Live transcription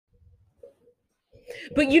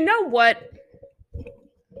But you know what?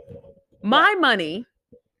 My money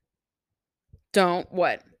don't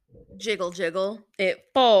what? Jiggle, jiggle. It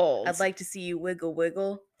folds. I'd like to see you wiggle,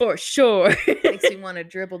 wiggle. For sure. Makes me want to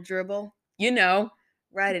dribble, dribble. You know.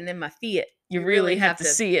 Riding in my Fiat. You really have to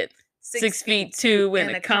see it. 6 feet 2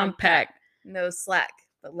 in a compact. No slack,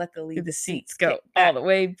 but luckily the seats go all the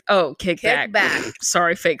way. Oh, kick back.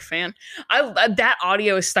 Sorry, fake fan. That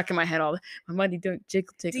audio is stuck in my head all the my money don't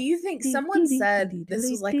jiggle, jiggle. Do you think someone said this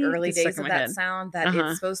was like early days of that sound that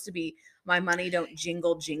it's supposed to be my money don't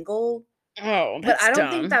jingle, jingle? Oh, but I don't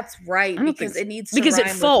think that's right because it needs to because rhyme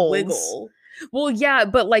it folds. With wiggle. Well, yeah,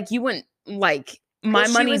 but like you wouldn't like my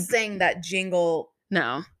money. She was saying that jingle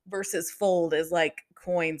no versus fold is like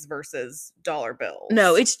coins versus dollar bills.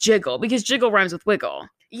 No, it's jiggle because jiggle rhymes with wiggle.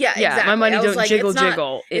 Yeah, exactly. My money don't jiggle,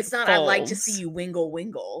 jiggle. It's not. I'd like to see you wingle,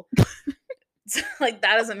 wingle. Like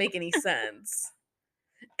that doesn't make any sense.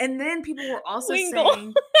 And then people were also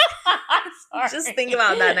saying, just think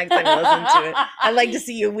about that next time you listen to it. I'd like to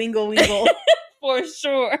see you wingle, wingle. For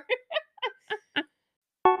sure.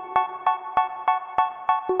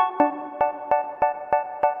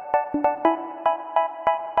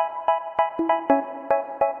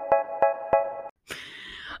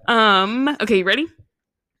 Okay, you ready?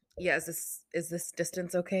 Yeah, is this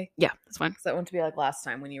distance okay? Yeah, that's fine. So I want to be like last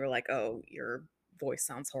time when you were like, oh, your voice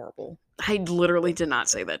sounds horrible. I literally did not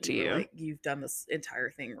say that to you. Like, you've done this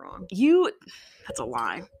entire thing wrong. That's a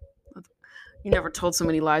lie. You never told so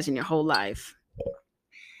many lies in your whole life.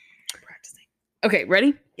 I'm practicing. Okay,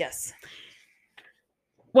 ready? Yes.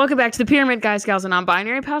 Welcome back to the Pyramid, guys, gals, and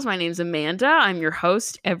non-binary pals. My name's Amanda. I'm your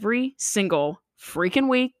host every single freaking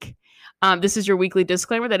week. This is your weekly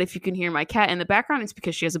disclaimer that if you can hear my cat in the background, it's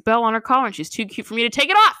because she has a bell on her collar and she's too cute for me to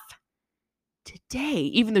take it off today,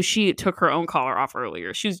 even though she took her own collar off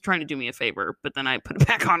earlier. She was trying to do me a favor, but then I put it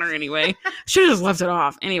back on her anyway. Should have just left it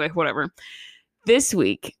off. Anyway, whatever. This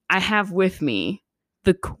week, I have with me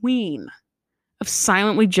the queen of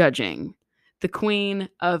silently judging, the queen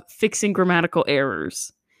of fixing grammatical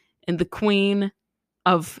errors, and the queen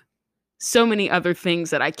of so many other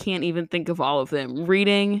things that I can't even think of all of them.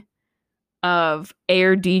 Reading, of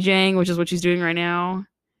air DJing, which is what she's doing right now,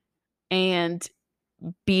 and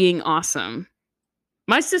being awesome.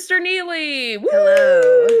 My sister Neely. Woo!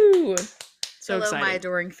 Hello. So hello, excited. My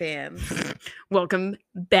adoring fans. Welcome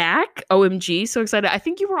back. OMG, so excited. I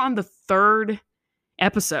think you were on the 3rd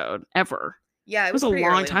episode ever. Yeah, it was a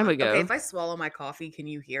long time ago. Okay, if I swallow my coffee, can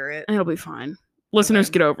you hear it? It'll be fine. Listeners,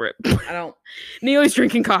 get over it. I don't. Neely's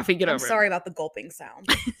drinking coffee. Get over it. I'm sorry about the gulping sound.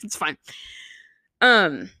 It's fine.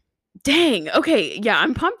 Dang. Okay. Yeah,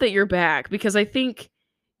 I'm pumped that you're back because I think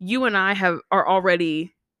you and I are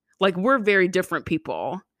already like we're very different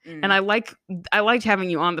people, and I liked having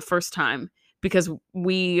you on the first time because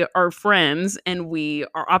we are friends and we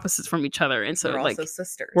are opposites from each other, and so we're like also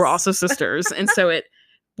sisters. We're also sisters, and so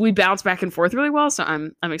we bounce back and forth really well. So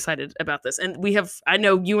I'm excited about this, and I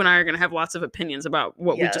know you and I are going to have lots of opinions about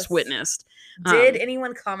what we just witnessed. Did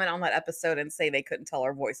anyone comment on that episode and say they couldn't tell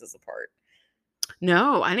our voices apart?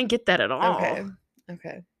 No, I didn't get that at all.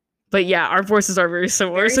 Okay. But yeah, our voices are very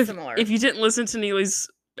similar. Very similar. If you didn't listen to Neely's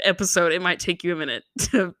episode, it might take you a minute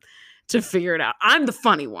to figure it out. I'm the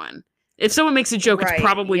funny one. If someone makes a joke, it's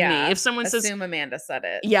probably me. If someone says, Amanda said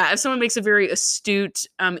it. Yeah, if someone makes a very astute,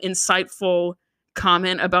 insightful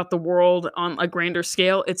comment about the world on a grander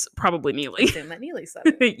scale, it's probably Neely. Assume that Neely said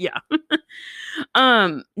it. Yeah.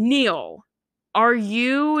 Neil, do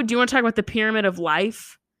you want to talk about the pyramid of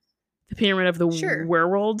life? The pyramid of the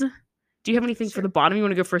world? Do you have anything for the bottom? You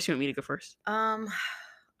want to go first? You want me to go first? I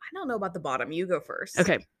don't know about the bottom. You go first.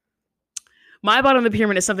 Okay. My bottom of the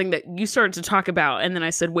pyramid is something that you started to talk about, and then I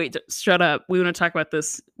said, wait, shut up. We want to talk about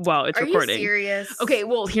this while it's recording. Are you serious? Okay,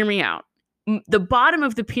 well, hear me out. The bottom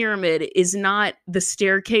of the pyramid is not the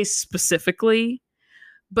staircase specifically,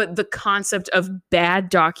 but the concept of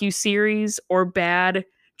bad docuseries or bad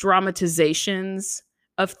dramatizations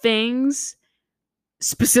of things,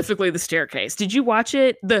 specifically the staircase. Did you watch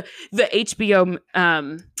it? The HBO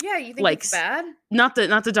yeah, you think it's bad? Not the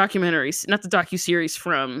documentaries, not the docuseries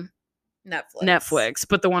from Netflix,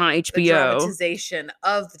 but the one on HBO. The dramatization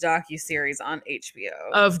of the docuseries on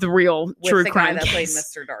HBO. Of the real true crime guy that played case.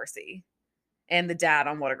 Mr. Darcy. And the dad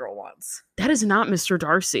on What a Girl Wants. That is not Mr.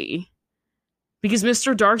 Darcy. Because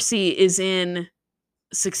Mr. Darcy is in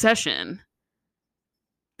Succession.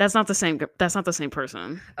 That's not the same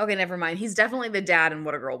person. Okay, never mind. He's definitely the dad in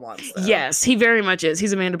What a Girl Wants, though. Yes, he very much is.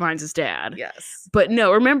 He's Amanda Bynes' dad. Yes. But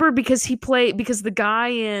no, remember because he's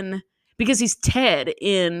Ted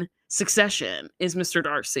in Succession is Mr.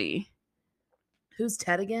 Darcy. Who's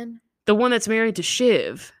Ted again? The one that's married to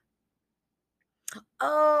Shiv.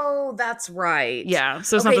 Oh, that's right. Yeah,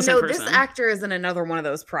 so it's not Okay, the same no, person. this actor is in another one of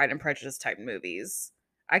those Pride and Prejudice type movies.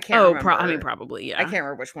 I can't remember. I mean, probably, yeah. I can't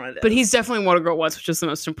remember which one it is. But he's definitely What a Girl Was, which is the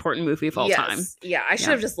most important movie of all time. Yeah, I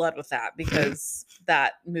should have just led with that because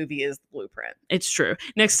that movie is the blueprint. It's true.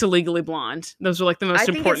 Next to Legally Blonde. Those are like the most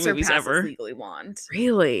important movies ever. Legally Blonde.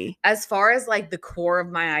 Really? As far as like the core of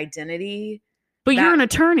my identity. But you're an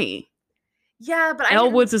attorney. Yeah, but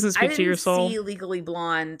Elle Woods doesn't speak to your soul. I didn't see Legally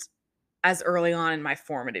Blonde as early on in my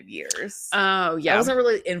formative years. Oh, yeah. I wasn't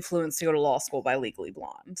really influenced to go to law school by Legally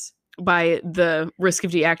Blonde. By the risk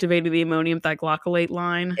of deactivating the ammonium thioglycolate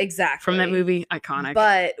line. Exactly. From that movie. Iconic.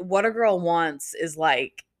 But What a Girl Wants is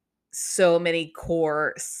like so many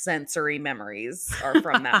core sensory memories are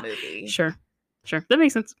from that movie. Sure. That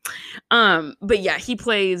makes sense. But yeah, he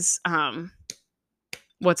plays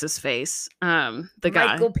what's his face? The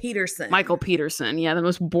guy. Michael Peterson. Yeah, the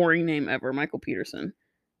most boring name ever, Michael Peterson.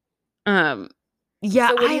 Yeah.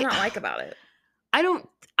 So what do you not like about it? I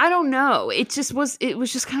don't know. It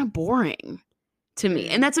was just kind of boring to me.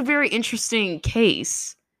 And that's a very interesting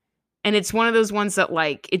case. And it's one of those ones that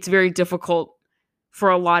like it's very difficult for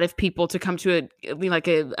a lot of people to come to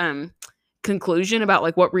a conclusion about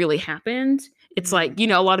like what really happened. It's like, you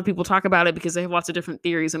know, a lot of people talk about it because they have lots of different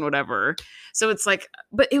theories and whatever. So it's like,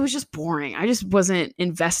 but it was just boring. I just wasn't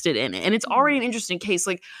invested in it. And it's already an interesting case.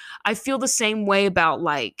 Like I feel the same way about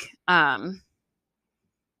like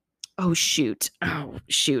oh shoot.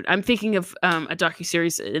 I'm thinking of a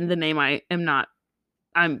docuseries and the name I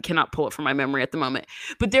cannot pull it from my memory at the moment.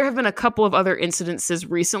 But there have been a couple of other incidences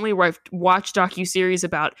recently where I've watched docuseries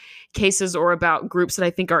about cases or about groups that I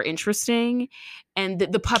think are interesting. And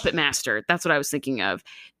the Puppet Master, that's what I was thinking of.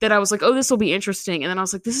 That I was like, oh, this will be interesting. And then I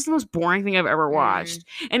was like, this is the most boring thing I've ever watched.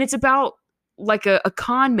 And it's about like a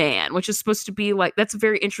con man, which is supposed to be like, that's a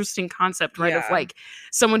very interesting concept, right? Of like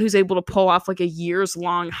someone who's able to pull off like a years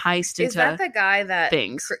long heist into Is that the guy that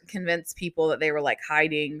things. Convinced people that they were like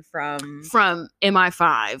hiding from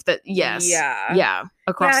MI5? That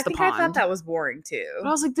across the pond. I thought that was boring too. But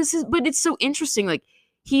I was like, but it's so interesting. Like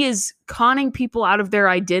he is conning people out of their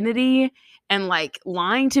identity and like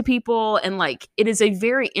lying to people, and like it is a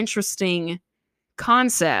very interesting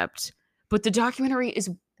concept. But the documentary is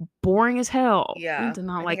boring as hell. Yeah, I did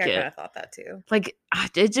not like it. I kind of thought that too. Like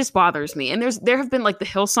it just bothers me. And there have been like the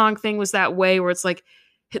Hillsong thing was that way, where it's like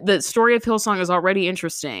the story of Hillsong is already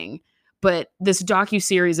interesting, but this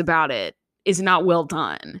docuseries about it is not well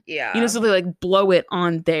done. Yeah, you know, so they like blow it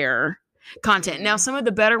on their content. Now, some of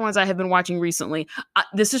the better ones I have been watching recently,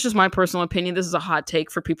 this is just my personal opinion. This is a hot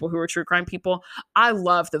take for people who are true crime people. I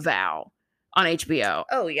love The Vow on HBO.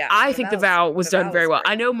 Oh yeah, I think The Vow was done very well.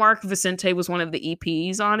 I know Mark Vicente was one of the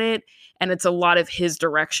EPs on it, and it's a lot of his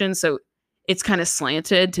direction, so it's kind of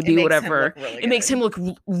slanted to be whatever. It makes him look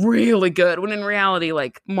really good, when in reality,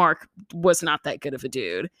 like Mark was not that good of a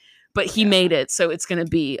dude, but he made it, so it's going to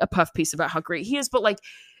be a puff piece about how great he is. But like,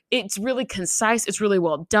 it's really concise. It's really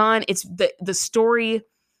well done. It's the story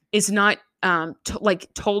is not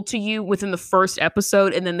told to you within the first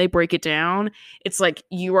episode and then they break it down. It's like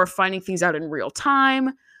you are finding things out in real time.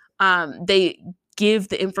 They give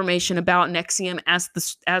the information about NXIVM as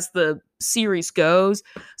the series goes.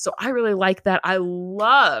 So I really like that. I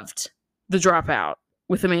loved The Dropout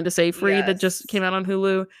with Amanda Seyfried that just came out on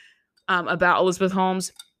Hulu about Elizabeth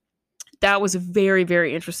Holmes. That was very,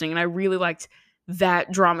 very interesting. And I really liked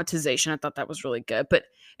that dramatization. I thought that was really good. But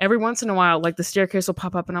every once in a while, like the staircase will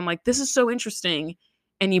pop up and I'm like, this is so interesting.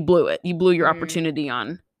 And you blew it. You blew your opportunity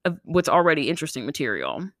on what's already interesting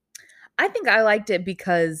material. I think I liked it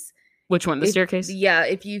because... Which one? The staircase? Yeah.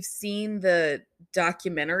 If you've seen the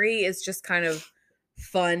documentary, it's just kind of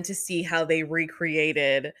fun to see how they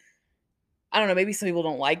recreated. I don't know, maybe some people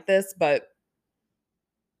don't like this, but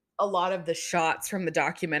a lot of the shots from the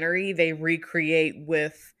documentary, they recreate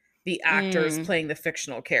with the actors playing the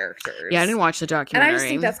fictional characters. Yeah, I didn't watch the documentary. And I just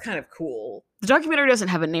think that's kind of cool. The documentary doesn't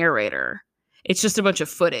have a narrator. It's just a bunch of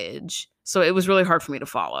footage. So it was really hard for me to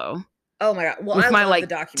follow. Oh my God. Well, with I my love like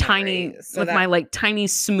the documentary. my tiny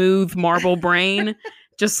smooth marble brain,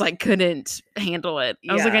 just like couldn't handle it.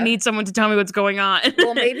 I was like, I need someone to tell me what's going on.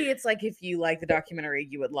 Well, maybe it's like if you like the documentary,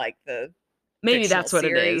 you would like the maybe that's what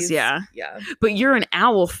series. It is. Yeah. Yeah. But you're an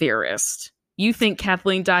owl theorist. You think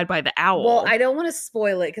Kathleen died by the owl. Well, I don't want to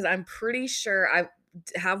spoil it because I'm pretty sure I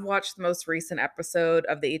have watched the most recent episode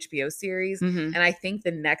of the HBO series. And I think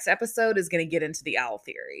the next episode is going to get into the owl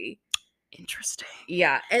theory. Interesting.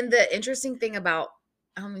 Yeah. And the interesting thing about,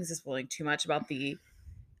 I don't think this is spoiling too much about the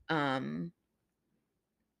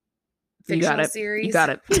fictional series. You got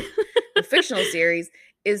it. The fictional series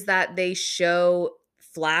is that they show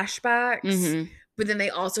flashbacks But then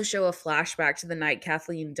they also show a flashback to the night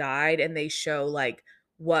Kathleen died, and they show like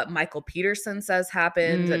what Michael Peterson says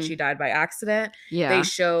happened, that she died by accident. Yeah.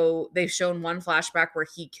 They've shown one flashback where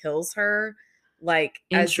he kills her, like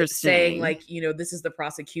as saying like, you know, this is the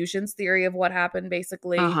prosecution's theory of what happened,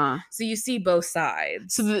 basically. So you see both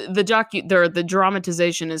sides. So the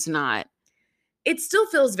dramatization is not. It still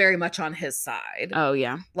feels very much on his side. Oh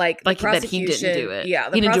yeah, like the prosecution, that he didn't do it.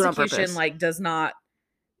 Yeah, the prosecution like does not,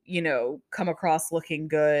 you know, come across looking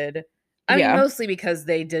good. I mean, mostly because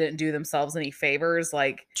they didn't do themselves any favors.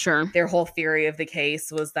 Like, their whole theory of the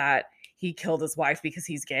case was that he killed his wife because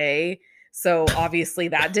he's gay. So obviously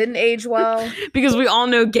that didn't age well. Because we all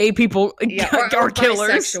know gay people are killers.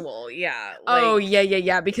 Bisexual, yeah. Like,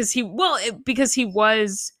 yeah. Because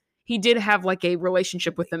he did have like a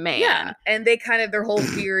relationship with a man. Yeah, and their whole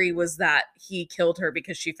theory was that he killed her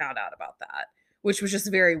because she found out about that, which was just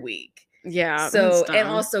very weak. Yeah. So, and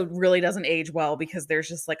also really doesn't age well because there's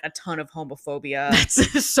just like a ton of homophobia.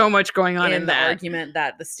 That's so much going on in the that argument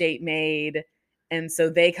that the state made. And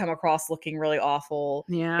so they come across looking really awful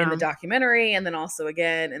in the documentary, and then also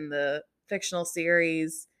again in the fictional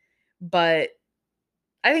series. But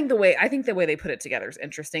I think the way they put it together is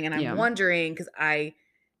interesting. And I'm wondering, because I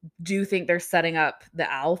do think they're setting up the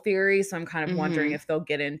owl theory. So I'm kind of wondering if they'll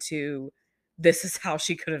get into this is how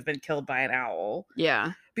she could have been killed by an owl.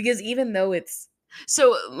 Yeah. Because even though it's...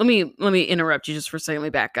 So let me interrupt you just for a second. Let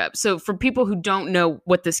me back up. So for people who don't know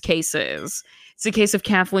what this case is, it's a case of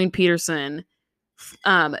Kathleen Peterson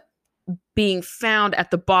being found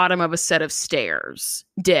at the bottom of a set of stairs,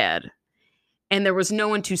 dead. And there was no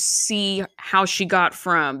one to see how she got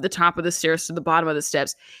from the top of the stairs to the bottom of the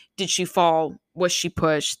steps. Did she fall? Was she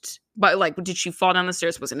pushed? But like, did she fall down the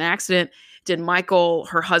stairs? Was it an accident? Did Michael,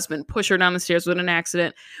 her husband, push her down the stairs? Was it an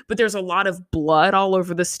accident? But there's a lot of blood all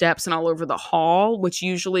over the steps and all over the hall, which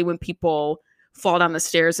usually when people fall down the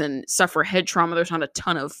stairs and suffer head trauma, there's not a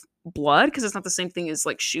ton of blood because it's not the same thing as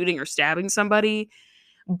like shooting or stabbing somebody.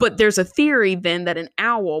 But there's a theory then that an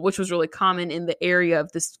owl, which was really common in the area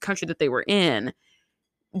of this country that they were in,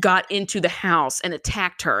 got into the house and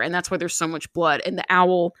attacked her. And that's why there's so much blood. And the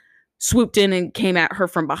owl swooped in and came at her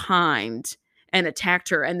from behind and attacked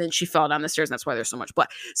her. And then she fell down the stairs. And that's why there's so much blood.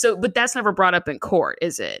 So, but that's never brought up in court,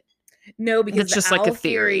 is it? No, because it's just like a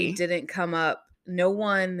theory didn't come up. No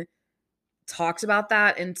one talked about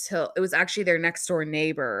that until it was actually their next door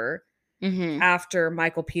neighbor. After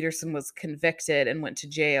Michael Peterson was convicted and went to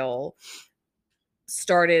jail,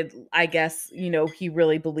 started, I guess, you know, he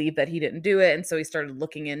really believed that he didn't do it. And so he started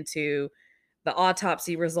looking into the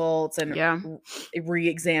autopsy results and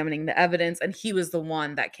re-examining the evidence. And he was the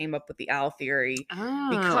one that came up with the owl theory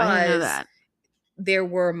because I didn't know that. There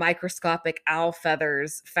were microscopic owl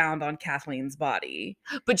feathers found on Kathleen's body.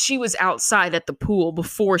 But she was outside at the pool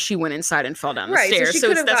before she went inside and fell down the stairs.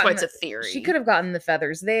 So that's why it's a theory. She could have gotten the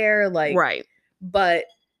feathers there. Like, right. But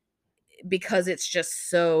because it's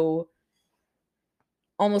just so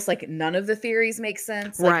almost like none of the theories make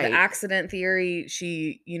sense. Like the accident theory,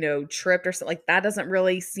 she, you know, tripped or something. Like that doesn't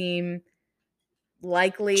really seem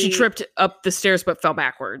likely. She tripped up the stairs but fell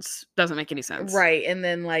backwards. Doesn't make any sense. Right. And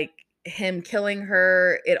then like him killing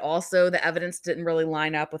her, it also, the evidence didn't really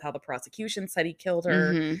line up with how the prosecution said he killed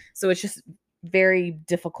her. So it's just very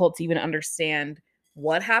difficult to even understand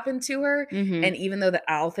what happened to her. And even though the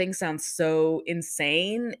owl thing sounds so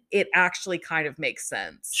insane, it actually kind of makes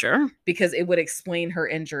sense. Sure. Because it would explain her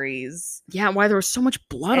injuries. Yeah, why there was so much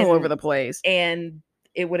blood all over the place. And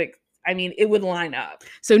it would, I mean, it would line up.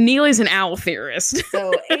 So Neely's an owl theorist.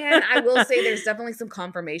 So, and I will say there's definitely some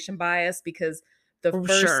confirmation bias because the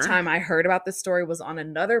first time I heard about this story was on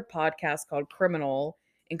another podcast called Criminal.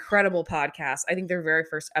 Incredible podcast. I think their very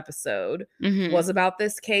first episode was about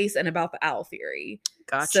this case and about the owl theory.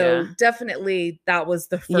 Gotcha. So definitely that was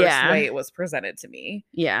the first way it was presented to me.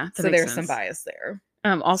 Yeah. So there's some bias there.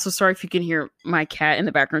 Also, sorry if you can hear my cat in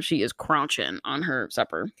the background. She is crouching on her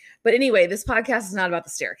supper. But anyway, this podcast is not about the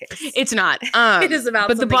staircase. It's not. It is about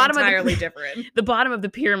something entirely different. The bottom of the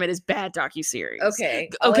pyramid is bad docuseries. Okay.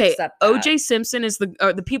 O.J. Simpson is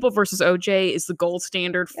the People versus O.J. is the gold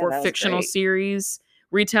standard for fictional series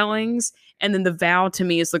retellings, and then The Vow to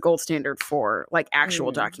me is the gold standard for like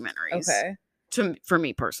actual documentaries. Okay. For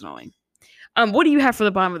me personally. What do you have for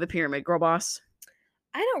the bottom of the pyramid, girl boss?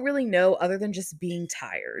 I don't really know other than just being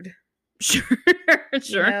tired. Sure.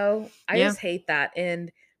 You know, I just hate that.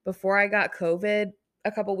 And before I got COVID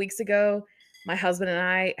a couple weeks ago, my husband and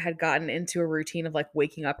I had gotten into a routine of like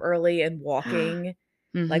waking up early and walking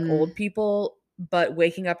like old people. but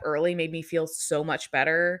waking up early made me feel so much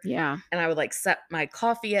better. Yeah. And I would like set my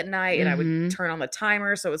coffee at night and I would turn on the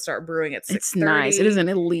timer so it would start brewing at 6:30. It's nice. It is an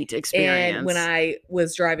elite experience. And when I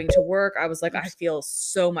was driving to work, I was like, I feel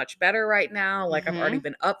so much better right now. Like I've already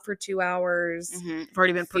been up for 2 hours. I've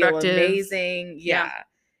already been Feel productive. amazing. Yeah.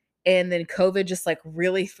 And then COVID just like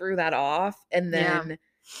really threw that off. And then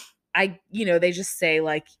they just say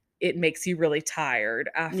like it makes you really tired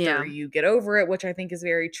after you get over it, which I think is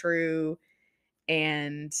very true.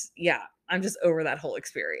 And I'm just over that whole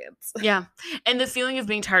experience. Yeah. And the feeling of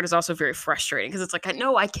being tired is also very frustrating because it's like,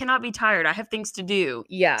 no, I cannot be tired. I have things to do.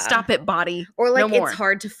 Yeah. Stop it, body. Or like no more. It's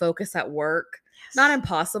hard to focus at work. Yes. Not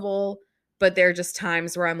impossible, but there are just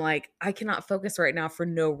times where I'm like, I cannot focus right now for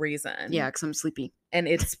no reason. Yeah, because I'm sleepy. And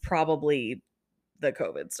it's probably the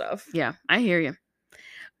COVID stuff. Yeah, I hear you.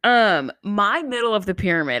 My middle of the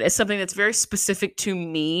pyramid is something that's very specific to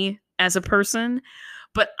me as a person,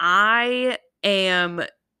 but I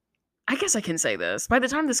guess I can say this. By the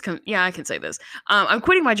time this comes, I can say this. I'm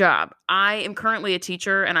quitting my job. I am currently a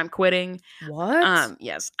teacher and I'm quitting. What?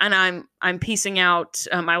 Yes. And I'm piecing out.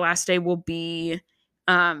 My last day will be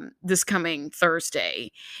this coming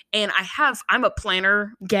Thursday. And I'm a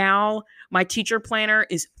planner gal. My teacher planner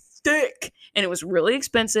is thick and it was really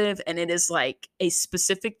expensive, and it is like a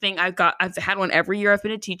specific thing I've had one every year I've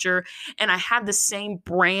been a teacher, and I have the same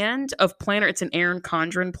brand of planner. It's an Erin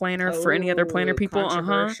Condren planner for any other planner people.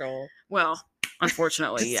 Controversial. Well,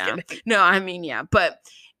 unfortunately, yeah. Kidding. No, I mean, yeah. But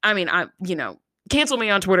I mean, cancel me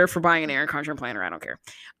on Twitter for buying an Erin Condren planner. I don't care.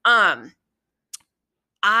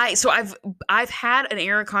 I've had an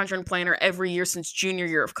Erin Condren planner every year since junior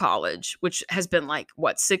year of college, which has been like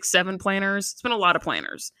 6-7 planners. It's been a lot of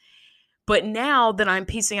planners. But now that I'm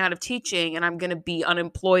piecing out of teaching and I'm going to be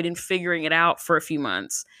unemployed and figuring it out for a few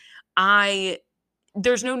months,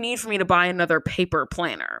 there's no need for me to buy another paper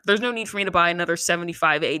planner. There's no need for me to buy another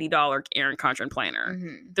 $75, $80 Erin Condren planner.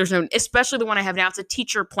 There's no, especially the one I have now. It's a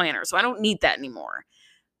teacher planner, so I don't need that anymore.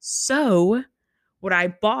 So what I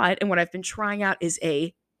bought and what I've been trying out is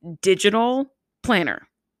a digital planner.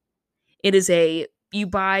 It is you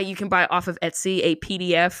can buy off of Etsy a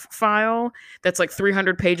PDF file that's like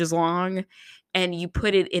 300 pages long, and you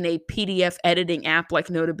put it in a PDF editing app like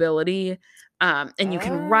Notability, and you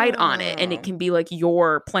can write on it, and it can be like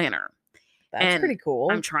your planner. That's pretty cool.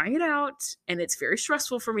 I'm trying it out, and it's very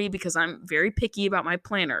stressful for me because I'm very picky about my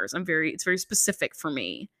planners. It's very specific for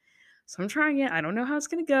me. So I'm trying it. I don't know how it's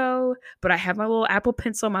going to go, but I have my little Apple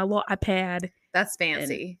Pencil, my little iPad. That's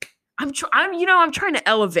fancy. I'm trying to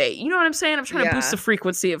elevate. You know what I'm saying? I'm trying to boost the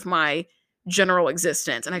frequency of my general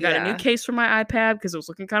existence. And I got a new case for my iPad because it was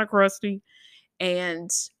looking kind of crusty. And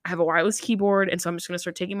I have a wireless keyboard. And so I'm just going to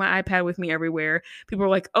start taking my iPad with me everywhere. People are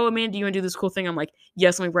like, oh, Amanda, do you want to do this cool thing? I'm like,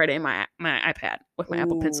 yes, let me write it in my iPad with my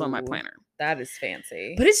Apple Pencil and my planner. That is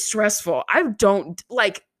fancy. But it's stressful. I'm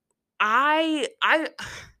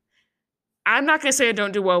not going to say I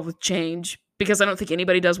don't do well with change because I don't think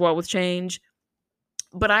anybody does well with change.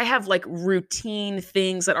 But I have like routine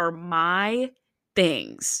things that are my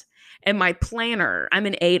things. And my planner, I'm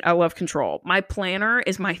an 8. I love control. My planner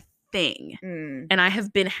is my thing. And I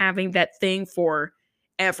have been having that thing for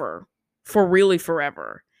really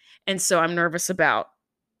forever. And so I'm nervous about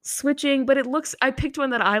switching, but I picked one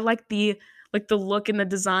that I like the look and the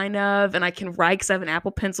design of, and I can write because I have an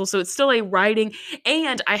Apple Pencil. So it's still a writing,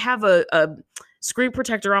 and I have a screen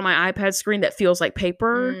protector on my iPad screen that feels like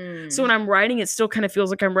paper. So when I'm writing, it still kind of feels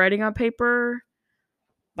like I'm writing on paper.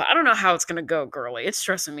 But I don't know how it's going to go, girly. It's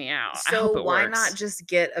stressing me out. So I hope it why works. not just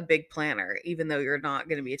get a big planner, even though you're not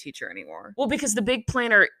going to be a teacher anymore? Well, because the big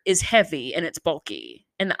planner is heavy and it's bulky,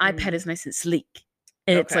 and the iPad is nice and sleek,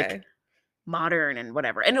 and it's like modern and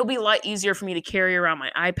whatever. And it'll be a lot easier for me to carry around my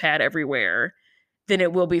iPad everywhere than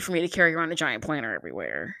it will be for me to carry around a giant planner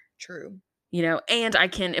everywhere. True. And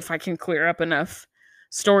if I can clear up enough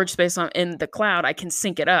storage space in the cloud, I can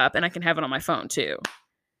sync it up and I can have it on my phone too.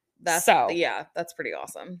 That's pretty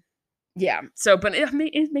awesome. Yeah. So, but it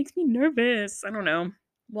makes me nervous. I don't know.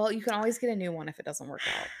 Well, you can always get a new one if it doesn't work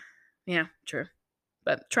out. Yeah, true.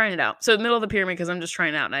 But trying it out. So middle of the pyramid because I'm just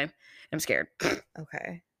trying it out and I am scared.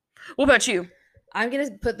 Okay. What about you? I'm going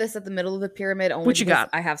to put this at the middle of the pyramid only what you because got?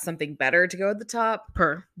 I have something better to go at the top.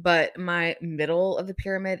 But my middle of the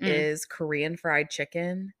pyramid is Korean fried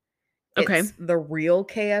chicken. It's the real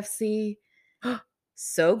KFC.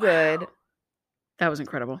 So good. Wow. That was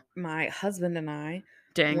incredible. My husband and I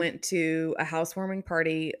went to a housewarming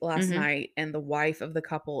party last night, and the wife of the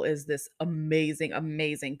couple is this amazing,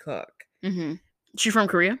 amazing cook. She from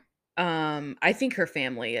Korea? I think her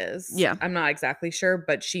family is. Yeah. I'm not exactly sure,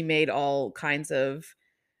 but she made all kinds of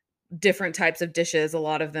different types of dishes. A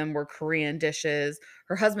lot of them were Korean dishes.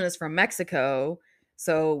 Her husband is from Mexico,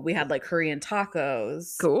 so we had like Korean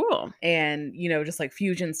tacos Cool. and, you know, just like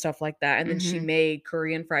fusion stuff like that. And then she Mhm. made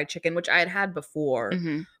Korean fried chicken, which I had had before.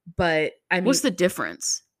 Mhm. But I mean, What's the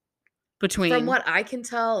difference from between what I can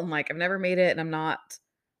tell, and like I've never made it and I'm not,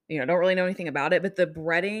 you know, don't really know anything about it, but the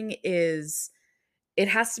breading is, it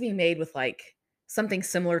has to be made with like something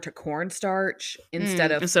similar to cornstarch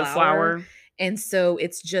instead of instead of flour. flour? And so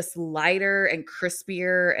it's just lighter and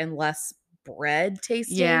crispier and less bread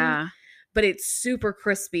tasting, Yeah. but it's super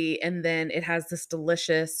crispy. And then it has this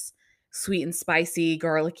delicious sweet and spicy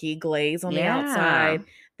garlicky glaze on the Yeah. outside.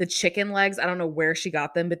 The chicken legs, I don't know where she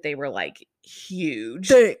got them, but they were like huge.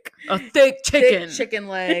 Thick. A thick chicken. Thick chicken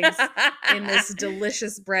legs in this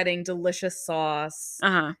delicious breading, delicious sauce.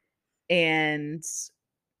 Uh-huh. And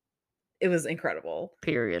it was incredible.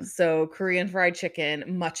 Period. So Korean fried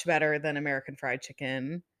chicken, much better than American fried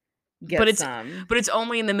chicken. Get But it's some. but it's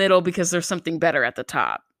only in the middle because there's something better at the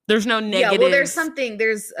top. There's no negative. Yeah, well,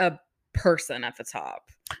 there's a person at the top.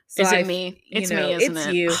 So Is it me? It's me, isn't it's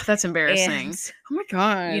it? you. Oh, that's embarrassing. And, oh my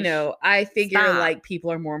gosh. you know, I figure Stop. like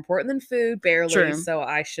people are more important than food, barely. True. So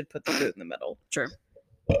I should put the food in the middle. True.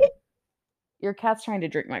 Your cat's trying to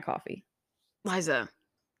drink my coffee. Liza,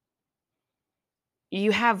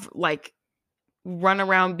 you have like run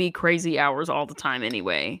around be crazy hours all the time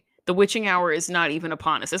anyway. The witching hour is not even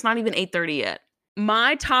upon us. It's not even 8:30 yet.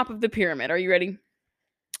 My top of the pyramid. Are you ready?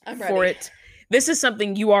 I'm for ready. it. This is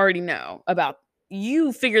something you already know about.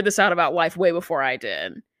 You figured this out about life way before I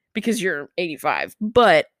did because you're 85.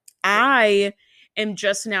 But I am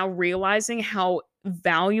just now realizing how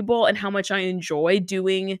valuable and how much I enjoy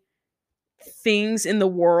doing things in the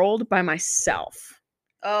world by myself.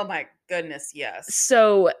 Oh my goodness, yes.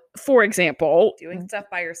 So, for example, Doing stuff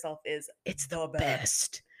by yourself is it's the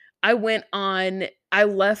best. I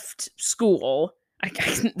left school.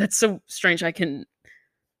 That's so strange. I can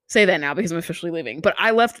say that now because I'm officially leaving. But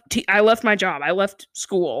I left my job. I left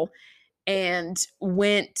school and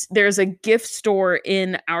there's a gift store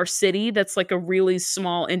in our city that's like a really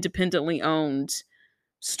small, independently owned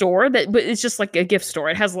store but it's just like a gift store.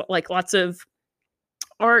 It has like lots of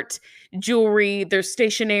art, jewelry, there's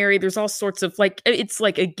stationery, there's all sorts of like, it's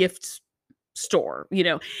like a gift store, you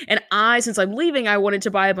know. And since I'm leaving, I wanted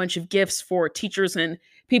to buy a bunch of gifts for teachers and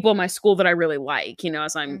people in my school that I really like, you know,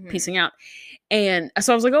 as I'm piecing out. And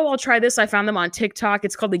so I was like, oh, I'll try this. I found them on TikTok.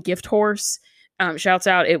 It's called the Gift Horse. Shouts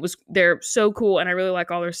out. They're so cool. And I really like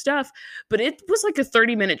all their stuff, but it was like a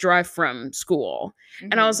 30-minute drive from school.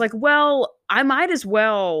 And I was like, well, I might as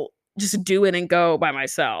well just do it and go by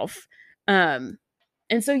myself. And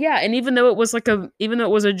so, yeah. And even though it was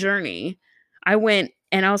a journey, I went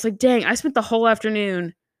and I was like, dang, I spent the whole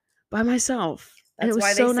afternoon by myself. That's and it was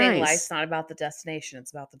why so they say nice. Life's not about the destination.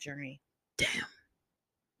 It's about the journey. Damn.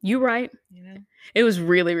 You right. You know, it was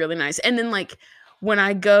really, really nice. And then like when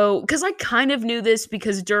I go, because I kind of knew this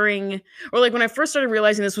because when I first started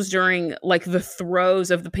realizing this was during like the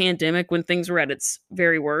throes of the pandemic when things were at its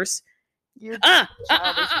very worst. It's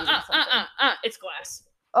glass.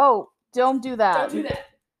 Oh, don't do that. Don't do that.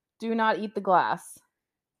 Do not eat the glass.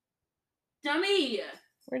 Dummy.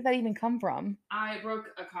 Where did that even come from? I broke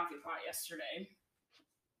a coffee pot yesterday.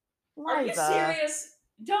 Liza. Are you serious?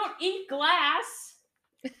 Don't eat glass.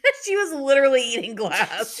 She was literally eating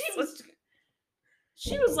glass.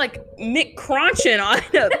 She was like Mick crunching on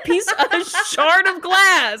a shard of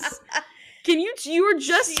glass. You were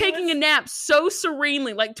just taking a nap so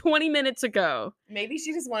serenely like 20 minutes ago. Maybe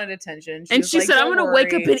she just wanted attention. She said, I'm going to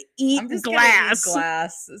wake up and eat glass.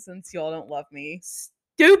 Since y'all don't love me.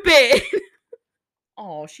 Stupid.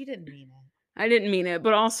 Oh, she didn't mean it. I didn't mean it,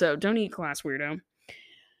 but also don't eat glass, weirdo.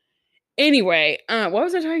 Anyway, what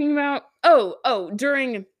was I talking about? Oh,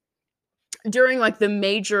 during like the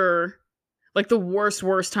major, like the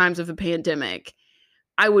worst times of the pandemic,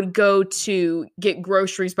 I would go to get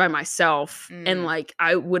groceries by myself and like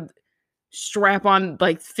I would strap on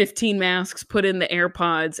like 15 masks, put in the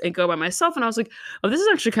AirPods and go by myself. And I was like, oh, this is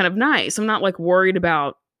actually kind of nice. I'm not like worried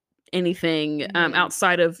about anything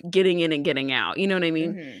outside of getting in and getting out. You know what I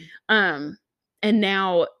mean? And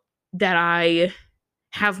now that I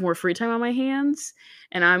have more free time on my hands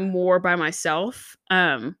and I'm more by myself,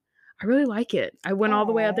 I really like it. I went all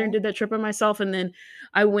the way out there and did that trip by myself. And then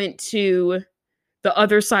I went to the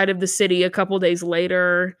other side of the city a couple days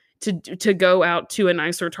later to go out to a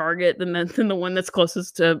nicer Target than the one that's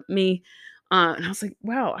closest to me. And I was like,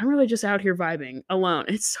 wow, I'm really just out here vibing alone.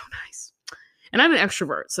 It's so nice. And I'm an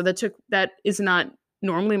extrovert. So that is not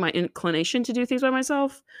normally my inclination to do things by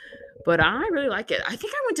myself. But I really like it. I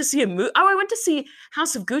think I went to see a movie. Oh, I went to see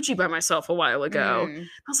House of Gucci by myself a while ago. I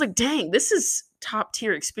was like, dang, this is top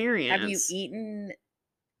tier experience. Have you eaten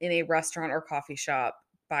in a restaurant or coffee shop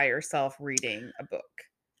by yourself reading a book?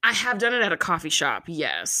 I have done it at a coffee shop,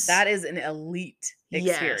 yes. That is an elite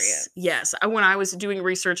experience. Yes. When I was doing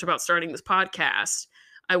research about starting this podcast,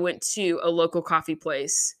 I went to a local coffee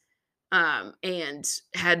place and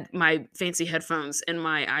had my fancy headphones and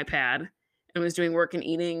my iPad and was doing work and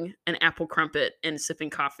eating an apple crumpet and sipping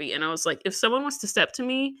coffee. And I was like, if someone wants to step to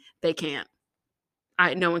me, they can't.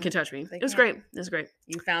 No one can touch me. It was great. It was great.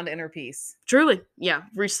 You found inner peace. Truly. Yeah.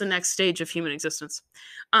 Reached the next stage of human existence.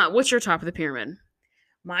 What's your top of the pyramid?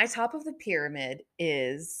 My top of the pyramid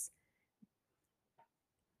is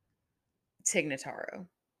Tig Notaro.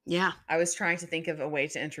 Yeah. I was trying to think of a way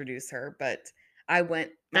to introduce her, but I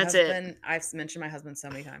went. That's it. I've mentioned my husband so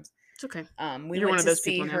many times. It's okay. We went to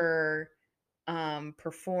see her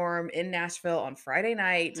perform in Nashville on Friday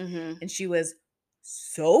night, and she was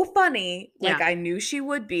so funny. Like I knew she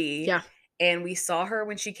would be. Yeah. And we saw her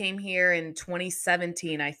when she came here in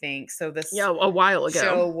 2017, I think. So this a while ago.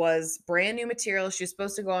 Show was brand new material. She was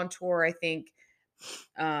supposed to go on tour, I think,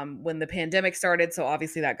 when the pandemic started. So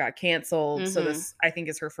obviously that got canceled. So this, I think,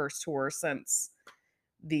 is her first tour since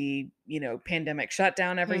the, pandemic shut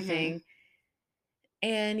down everything.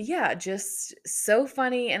 And yeah, just so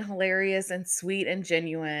funny and hilarious and sweet and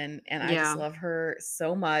genuine. And I just love her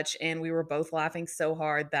so much. And we were both laughing so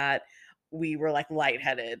hard that we were like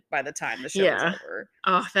lightheaded by the time the show was over.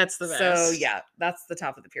 Oh, that's the best. So yeah, that's the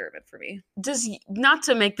top of the pyramid for me. Not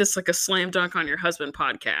to make this like a slam dunk on your husband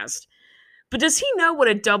podcast, but does he know what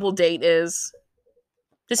a double date is?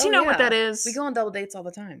 Does he know what that is? We go on double dates all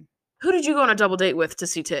the time. Who did you go on a double date with to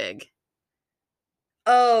see Tig?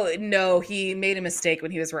 Oh, no, he made a mistake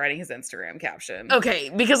when he was writing his Instagram caption. Okay,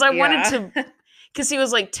 because I wanted to... Because he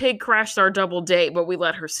was like, Tig crashed our double date, but we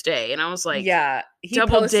let her stay. And I was like, yeah, he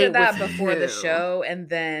posted that before the show. And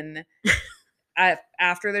then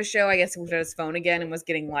after the show, I guess he looked at his phone again and was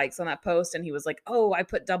getting likes on that post. And he was like, oh, I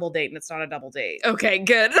put double date and it's not a double date. Okay,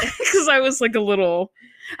 good. Because I was like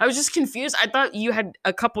I was just confused. I thought you had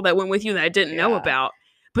a couple that went with you that I didn't know about.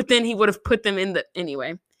 But then he would have put them in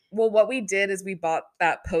anyway. Well, what we did is we bought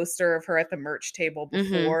that poster of her at the merch table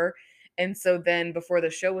before. And so then before the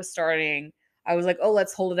show was starting, I was like, oh,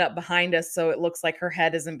 let's hold it up behind us so it looks like her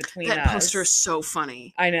head is in between us. That poster is so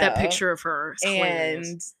funny. I know. That picture of her is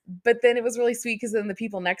hilarious. But then it was really sweet because then the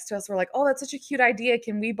people next to us were like, oh, that's such a cute idea.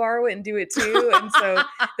 Can we borrow it and do it too? And so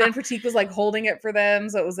then Pratik was like holding it for them.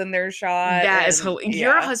 So it was in their shot. That is hilarious.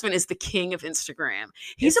 Your husband is the king of Instagram.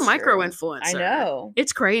 He's a micro-influencer. I know.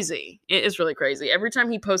 It's crazy. It is really crazy. Every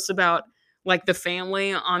time he posts about like the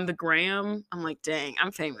family on the gram, I'm like, dang,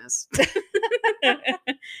 I'm famous.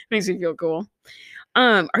 Makes me feel cool.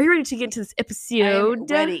 Are you ready to get into this episode? I'm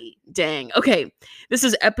ready. Dang. Okay. This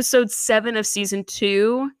is episode 7 of season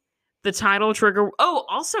 2. The title trigger. Oh,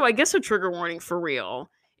 also, I guess a trigger warning for real.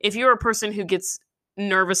 If you're a person who gets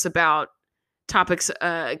nervous about topics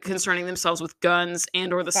concerning themselves with guns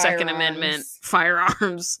and or the Second Amendment,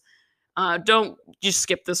 firearms, don't just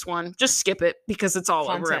skip this one. Just skip it because it's all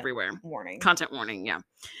over everywhere. Content warning, yeah.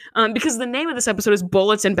 Because the name of this episode is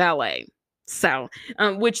Bullets and Ballet. So,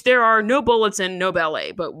 which there are no bullets and no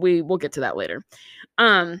ballet, but we'll get to that later.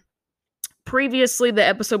 Previously, the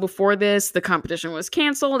episode before this, the competition was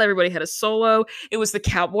canceled. Everybody had a solo. It was the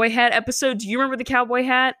cowboy hat episode. Do you remember the cowboy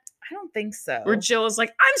hat? I don't think so. Where Jill is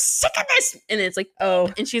like, I'm sick of this. And it's like, oh.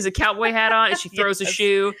 And she has a cowboy hat on and she throws a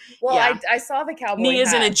shoe. Well, yeah. I saw the cowboy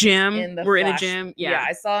Nia's hat in a gym. We're in a gym. Yeah,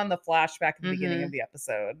 I saw in the flashback at the beginning of the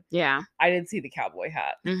episode. Yeah. I didn't see the cowboy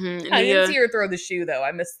hat. I didn't see her throw the shoe, though.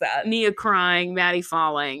 I missed that. Nia crying, Maddie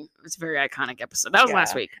falling. It's a very iconic episode. That was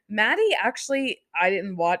last week. Maddie, actually, I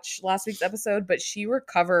didn't watch last week's episode, but she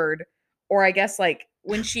recovered, or I guess, like,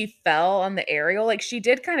 when she fell on the aerial, like she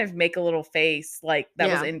did kind of make a little face like that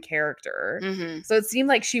was in character. So it seemed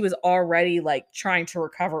like she was already like trying to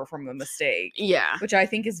recover from the mistake. Yeah. Which I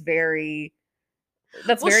think is very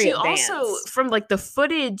very advanced. Also, from like the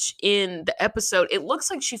footage in the episode, it looks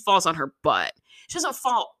like she falls on her butt. She doesn't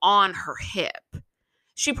fall on her hip.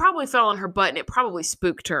 She probably fell on her butt and it probably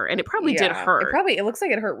spooked her and it probably did hurt. It looks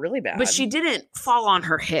like it hurt really bad. But she didn't fall on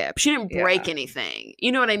her hip. She didn't break anything.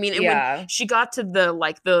 You know what I mean? And when she got to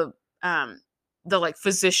the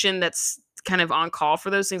physician that's kind of on call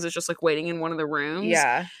for those things, that's just like waiting in one of the rooms.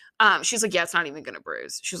 Yeah. She's like, yeah, it's not even gonna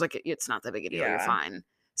bruise. She's like, it's not that big a deal. You're fine.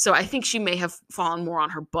 So I think she may have fallen more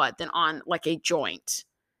on her butt than on like a joint.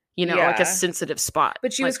 You know, like a sensitive spot.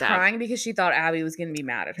 But she was crying because she thought Abby was going to be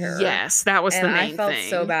mad at her. Yes, that was the main thing. I felt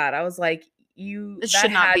so bad. I was like, that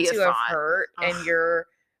should not be a thought. Hurt, and you're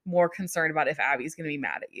more concerned about if Abby's going to be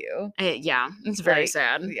mad at you. Yeah, it's very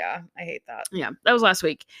sad. Yeah, I hate that. Yeah, that was last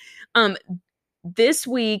week. This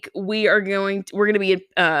week we're going to be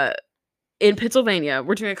in Pennsylvania.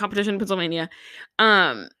 We're doing a competition in Pennsylvania.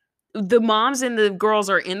 The moms and the girls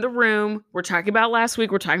are in the room. We're talking about last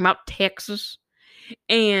week. We're talking about Texas.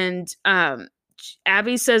 And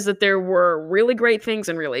Abby says that there were really great things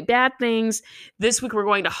and really bad things. This week we're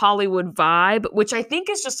going to Hollywood Vibe, which I think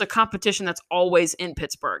is just a competition that's always in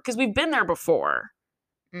Pittsburgh because we've been there before.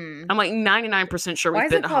 I'm like 99% sure we've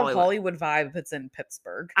been to Hollywood. Why is it called Hollywood Vibe if it's in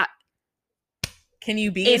Pittsburgh? Can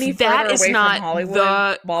you be any further that is away not from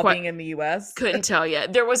Hollywood while being in the U.S.? Couldn't tell you.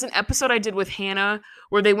 There was an episode I did with Hannah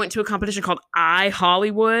where they went to a competition called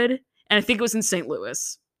iHollywood, and I think it was in St.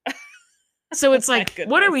 Louis. So it's like,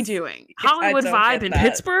 what are we doing? Hollywood Vibe in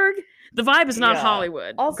Pittsburgh? The vibe is not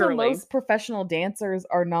Hollywood. Also, girly. Most professional dancers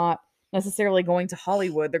are not necessarily going to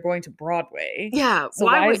Hollywood. They're going to Broadway. Yeah. So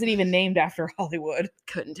why is it even named after Hollywood?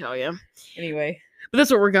 Couldn't tell you. Anyway. But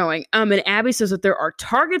that's where we're going. And Abby says that there are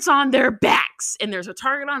targets on their backs, and there's a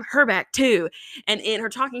target on her back too. And in her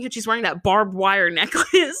talking head, she's wearing that barbed wire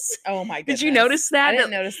necklace. Oh my goodness! Did you notice that? I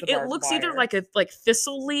didn't notice the barbed wire. It looks either like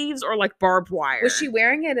thistle leaves or like barbed wire. Was she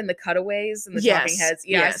wearing it in the cutaways and the talking heads?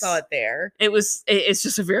 Yeah, yes. I saw it there. It's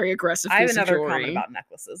just a very aggressive. I have another comment about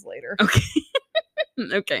necklaces later. Okay.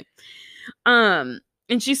 Okay. And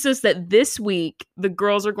she says that this week the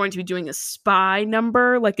girls are going to be doing a spy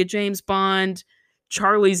number, like a James Bond,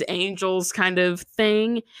 Charlie's Angels kind of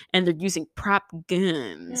thing, and they're using prop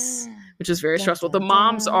guns, which is very stressful. The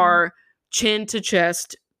moms are chin to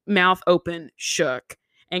chest, mouth open, shook.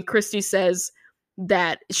 And Christy says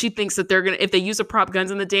that she thinks that they're going to, if they use a prop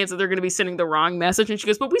guns in the dance, that they're going to be sending the wrong message. And she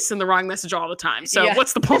goes, but we send the wrong message all the time. So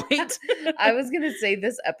what's the point? I was going to say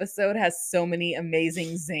this episode has so many amazing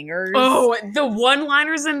zingers. Oh, the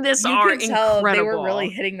one-liners in this are incredible. They were really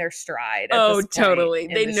hitting their stride. Oh, totally.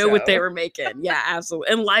 They know what they were making. Yeah,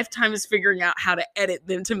 absolutely. And Lifetime is figuring out how to edit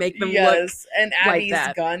them to make them look and Abby's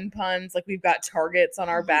gun puns. Like, we've got targets on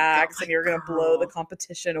our backs and you're going to blow the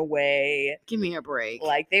competition away. Give me a break.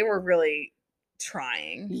 Like, they were really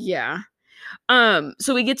trying. Yeah.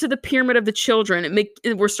 So we get to the Pyramid of the Children.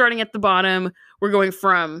 We're starting at the bottom. We're going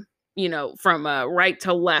from right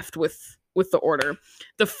to left with the order.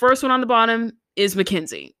 The first one on the bottom is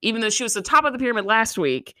Mackenzie. Even though she was the top of the pyramid last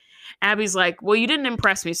week, Abby's like, well, you didn't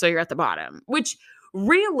impress me, so you're at the bottom. Which,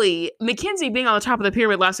 really, Mackenzie being on the top of the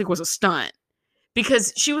pyramid last week was a stunt.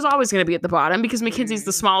 Because she was always going to be at the bottom, because Mackenzie's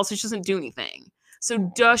the smallest, so she doesn't do anything.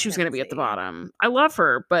 So she was going to be at the bottom. I love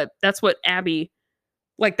her, but that's what Abby,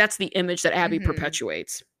 that's the image that Abby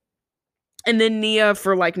perpetuates. And then Nia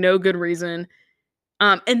for no good reason.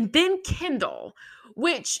 And then Kendall,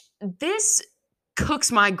 which this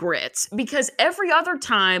cooks my grits, because every other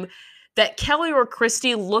time that Kelly or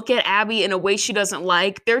Christy look at Abby in a way she doesn't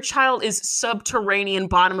like, their child is subterranean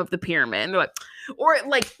bottom of the pyramid. And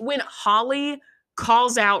they're when Holly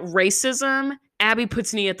calls out racism, Abby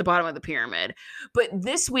puts Nia at the bottom of the pyramid. But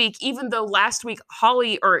this week, even though last week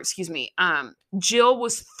Jill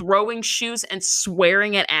was throwing shoes and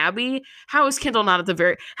swearing at Abby, how is Kendall not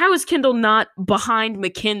behind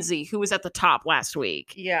Mackenzie, who was at the top last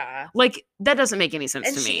week? Yeah. That doesn't make any sense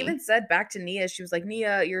to me. And she even said back to Nia, she was like,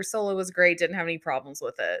 Nia, your solo was great, didn't have any problems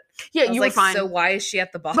with it. Yeah, you were fine. So why is she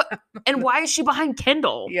at the bottom? And why is she behind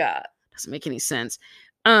Kendall? Yeah. Doesn't make any sense.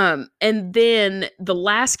 And then the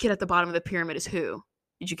last kid at the bottom of the pyramid is who?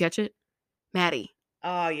 Did you catch it? Maddie.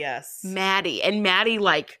 Oh, yes. Maddie. And Maddie,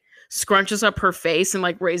 scrunches up her face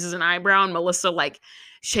and, raises an eyebrow. And Melissa,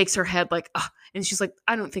 shakes her head and she's like,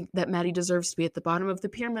 I don't think that Maddie deserves to be at the bottom of the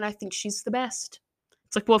pyramid. I think she's the best.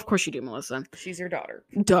 It's like, well, of course you do, Melissa. She's your daughter.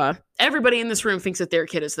 Duh. Everybody in this room thinks that their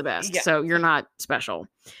kid is the best. Yeah. So you're not special.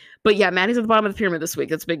 But yeah, Maddie's at the bottom of the pyramid this week.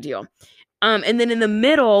 That's a big deal. And then in the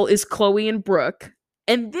middle is Chloe and Brooke.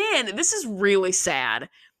 And then, this is really sad.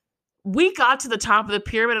 We got to the top of the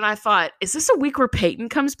pyramid and I thought, is this a week where Peyton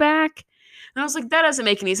comes back? And I was like, that doesn't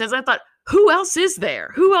make any sense. I thought, who else is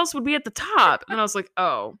there? Who else would be at the top? And I was like,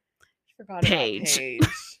 oh, Paige. I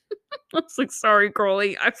was like, sorry,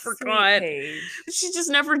 Crowley, I forgot. She just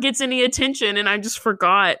never gets any attention, and I just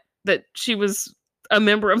forgot that she was a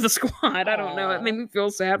member of the squad. I don't know. It made me feel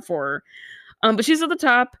sad for her. But she's at the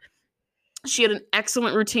top. She had an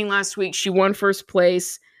excellent routine last week. She won first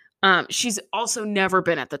place. She's also never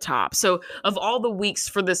been at the top. So of all the weeks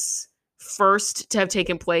for this first to have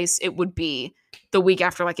taken place, it would be the week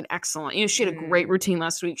after an excellent. She had a great routine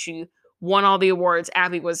last week. She won all the awards.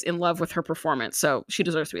 Abby was in love with her performance, so she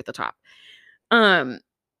deserves to be at the top.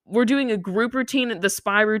 We're doing a group routine, the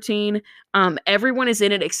spy routine. Everyone is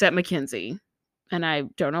in it except Mackenzie. And I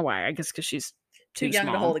don't know why. I guess because she's too young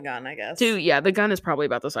small to hold a gun, I guess. The gun is probably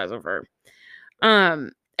about the size of her.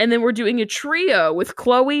 And then we're doing a trio with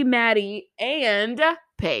Chloe, Maddie, and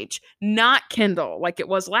Paige, not Kendall, like it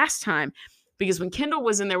was last time. Because when Kendall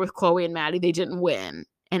was in there with Chloe and Maddie, they didn't win.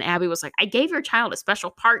 And Abby was like, I gave your child a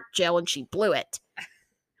special part, Jill, and she blew it.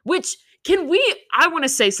 Which, I want to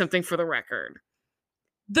say something for the record.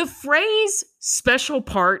 The phrase special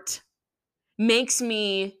part makes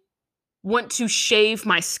me want to shave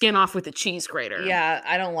my skin off with a cheese grater. Yeah,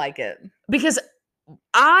 I don't like it. Because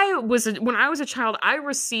when I was a child, I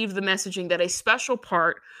received the messaging that a special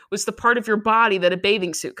part was the part of your body that a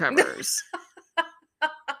bathing suit covers.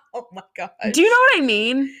 Oh my gosh. Do you know what I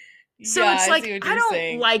mean? So yeah, it's like, I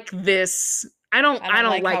don't like this. I don't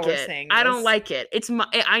like it. I don't like it.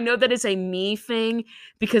 I know that it's a me thing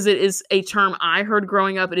because it is a term I heard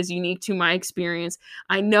growing up. It is unique to my experience.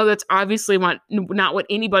 I know that's obviously not what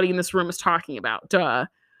anybody in this room is talking about. Duh.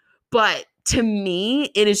 But to me,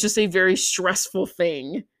 it is just a very stressful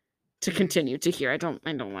thing to continue to hear. I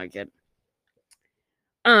don't like it.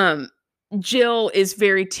 Jill is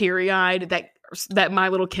very teary-eyed that my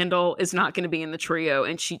little Kendall is not going to be in the trio,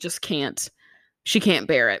 and she just can't. She can't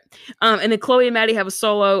bear it. And then Chloe and Maddie have a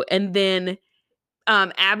solo, and then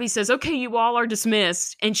Abby says, okay, you all are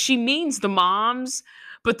dismissed. And she means the moms,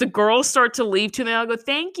 but the girls start to leave too, and they all go,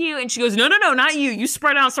 thank you. And she goes, no, not you. You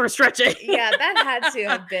spread out and start stretching. Yeah, that had to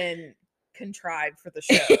have been contrived for the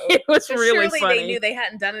show. It was really funny. They knew they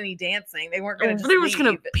hadn't done any dancing. They weren't going to They were just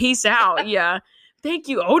going to peace out. Yeah. Thank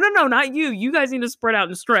you. Oh, no, not you. You guys need to spread out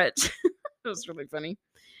and stretch. It was really funny.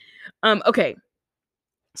 Okay.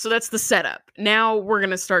 So that's the setup. Now we're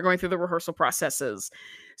going to start going through the rehearsal processes.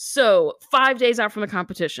 So 5 days out from the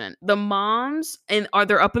competition, the moms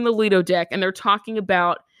they're up in the Lido deck and they're talking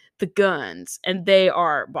about the guns, and they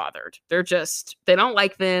are bothered. They don't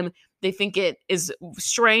like them. They think it is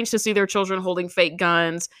strange to see their children holding fake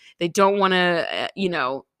guns. They don't want to,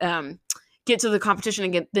 get to the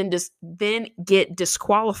competition and then get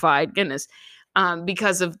disqualified. Goodness,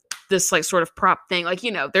 because of this like sort of prop thing. Like,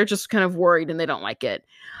 they're just kind of worried and they don't like it.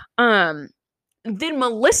 Then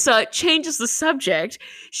Melissa changes the subject.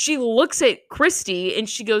 She looks at Christy and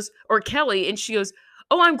she goes, or Kelly, and she goes,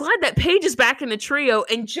 oh, I'm glad that Paige is back in the trio.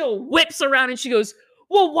 And Jill whips around and she goes,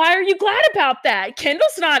 well, why are you glad about that?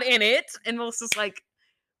 Kendall's not in it. And Melissa's like,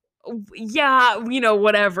 yeah,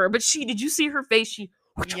 whatever. But did you see her face?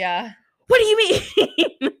 Yeah. What do you mean?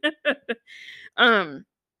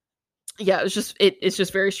 Yeah, it's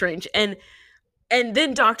just very strange. And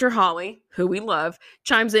then Dr. Holly, who we love,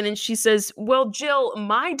 chimes in and she says, well, Jill,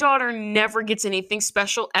 my daughter never gets anything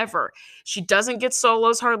special ever. She doesn't get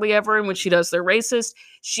solos hardly ever. And when she does, they're racist.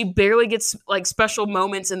 She barely gets like special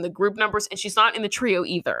moments in the group numbers, and she's not in the trio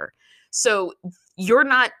either. So you're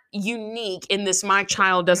not unique in this my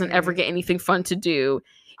child doesn't ever get anything fun to do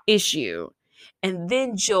issue. And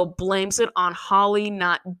then Jill blames it on Holly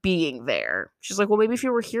not being there. She's like, well, maybe if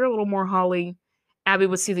you were here a little more, Holly, Abby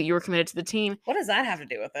would see that you were committed to the team. What does that have to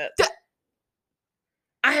do with it?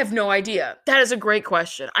 I have no idea. That is a great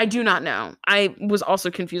question. I do not know. I was also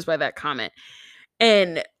confused by that comment.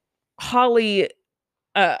 And Holly's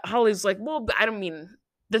like, well, I don't mean,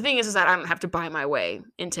 the thing is that I don't have to buy my way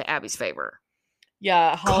into Abby's favor.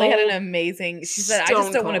 Yeah, Holly had an amazing, she said, I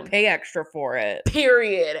just don't want to pay extra for it.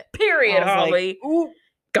 Period, Holly. Like, ooh,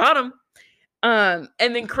 got him.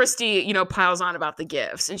 And then Christy, piles on about the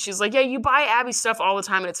gifts. And she's like, yeah, you buy Abby stuff all the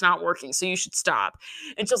time and it's not working, so you should stop.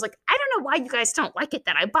 And she's like, I don't know why you guys don't like it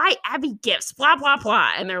that I buy Abby gifts, blah, blah,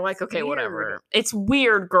 blah. And they're like, okay, whatever. It's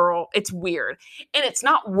weird, girl. It's weird. And it's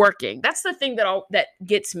not working. That's the thing that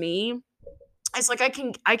gets me. It's like,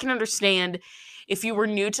 I can understand if you were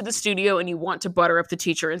new to the studio and you want to butter up the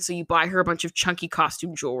teacher, and so you buy her a bunch of chunky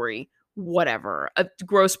costume jewelry, whatever, a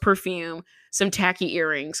gross perfume, some tacky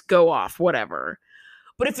earrings, go off, whatever.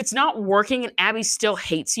 But if it's not working and Abby still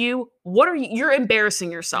hates you, you're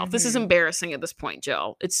embarrassing yourself. Mm-hmm. This is embarrassing at this point,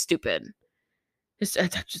 Jill. It's stupid. I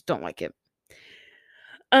just don't like it.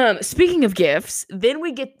 Speaking of gifts, then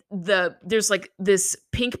we get there's like this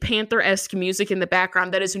Pink Panther-esque music in the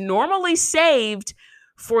background that is normally saved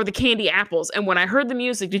for the candy apples. And when I heard the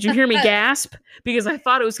music, did you hear me gasp? Because I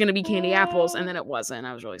thought it was going to be candy apples, and then it wasn't.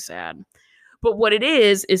 I was really sad. But what it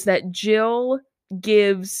is that Jill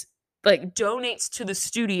donates to the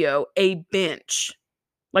studio a bench,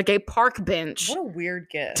 like a park bench. What a weird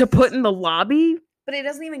gift. To put in the lobby. But it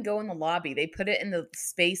doesn't even go in the lobby. They put it in the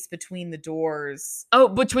space between the doors. Oh,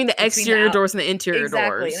 between the exterior doors and the interior doors.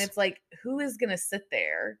 Exactly. And it's like, who is going to sit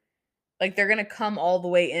there? Like, they're going to come all the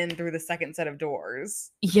way in through the second set of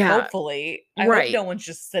doors. Yeah. Hopefully. I hope no one's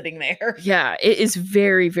just sitting there. Yeah, it is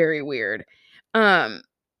very, very weird.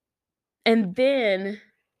 And then,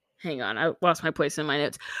 hang on, I lost my place in my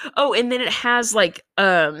notes. Oh, and then it has like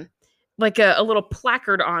a little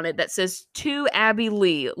placard on it that says, "To Abby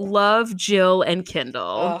Lee, love Jill and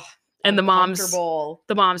Kendall." Ugh, And the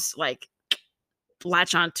mom's like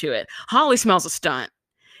latch onto it. Holly smells a stunt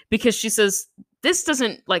because she says, "This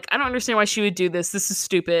doesn't, like, I don't understand why she would do this. This is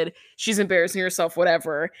stupid. She's embarrassing herself,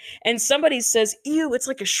 whatever." And somebody says, "Ew, it's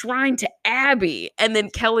like a shrine to Abby." And then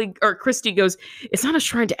Christy goes, "It's not a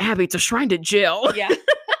shrine to Abby, it's a shrine to Jill." Yeah.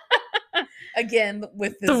 Again,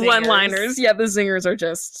 with the zingers. One-liners. Yeah, the zingers are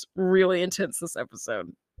just really intense this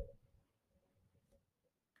episode.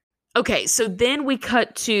 Okay, so then we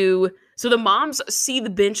cut to... So the moms see the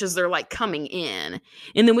bench as they're, like, coming in.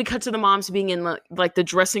 And then we cut to the moms being in, like, the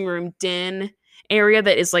dressing room den area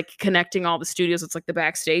that is, like, connecting all the studios. It's, like, the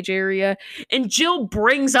backstage area. And Jill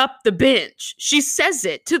brings up the bench. She says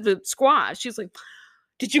it to the squad. She's like,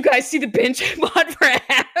 "Did you guys see the bench I bought for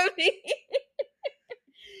Abby?"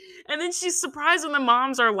 And then she's surprised when the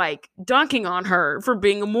moms are, like, dunking on her for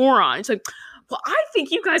being a moron. It's like, "Well, I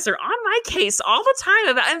think you guys are on my case all the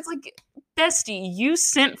time." And it's like, bestie, you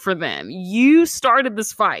sent for them. You started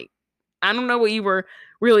this fight. I don't know what you were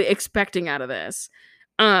really expecting out of this.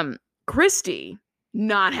 Christy,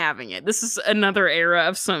 not having it. This is another era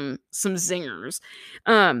of some zingers.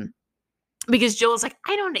 Because Jill is like,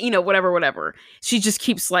 "I don't, whatever. She just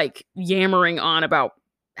keeps, like, yammering on about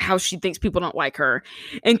how she thinks people don't like her.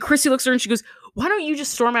 And Christy looks at her and she goes, "Why don't you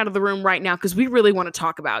just storm out of the room right now? Because we really want to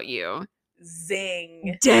talk about you."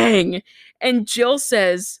 Zing. Dang. And Jill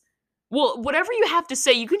says, "Well, whatever you have to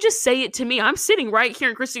say, you can just say it to me. I'm sitting right here."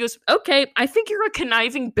 And Christy goes, "Okay, I think you're a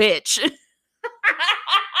conniving bitch."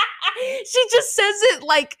 She just says it,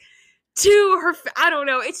 like, to her. I don't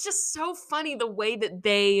know. It's just so funny the way that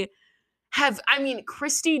they have. I mean,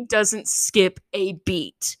 Christy doesn't skip a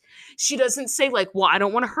beat. She doesn't say, like, "Well, I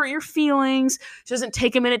don't want to hurt your feelings." She doesn't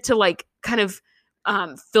take a minute to, like, kind of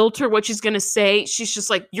filter what she's gonna say. She's just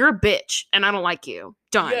like, "You're a bitch and I don't like you."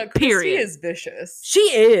 Done. Yeah, period. Christy is vicious. She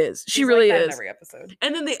is. She really like that is. in every episode.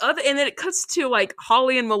 And then it cuts to, like,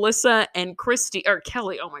 Holly and Melissa and Christy, or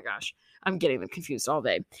Kelly. Oh my gosh, I'm getting them confused all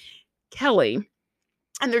day. Kelly,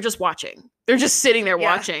 and they're just watching. They're just sitting there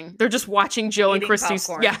watching. They're just watching Jill and Christy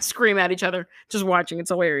scream at each other, just watching. It's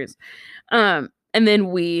hilarious. And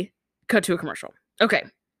then we cut to a commercial. Okay.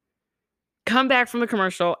 Come back from the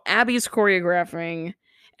commercial. Abby's choreographing,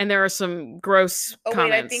 and there are some gross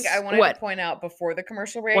comments. Wait, I think I wanted to point out before the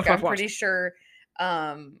commercial break, I'm pretty sure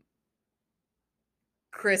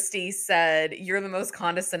Christy said, "You're the most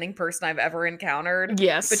condescending person I've ever encountered."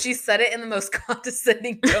 Yes. But she said it in the most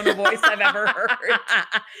condescending tone of voice I've ever heard.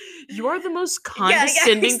 "You're the most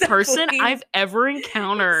condescending person I've ever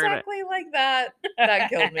encountered." Exactly like that. That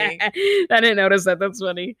killed me. I didn't notice that. That's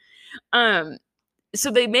funny. So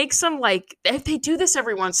they make some, like, they do this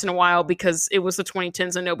every once in a while because it was the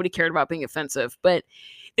 2010s and nobody cared about being offensive, but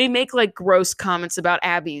they make, like, gross comments about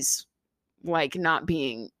Abby's, like, not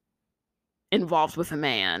being involved with a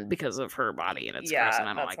man because of her body, and it's gross, and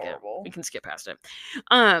I don't like horrible. It. We can skip past it.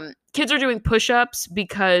 Kids are doing push-ups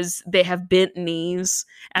because they have bent knees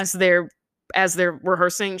as they're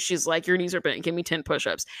rehearsing. She's like, "Your knees are bent. Give me 10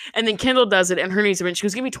 push-ups." And then Kendall does it, and her knees are bent. She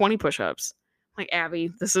goes, "Give me 20 push-ups." Like, Abby,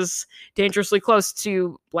 this is dangerously close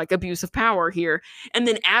to, like, abuse of power here. And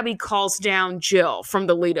then Abby calls down Jill from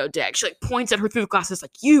the Lido deck. She, like, points at her through the glasses,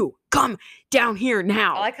 like, "You come down here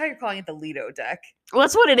now." I like how you're calling it the Lido deck. Well,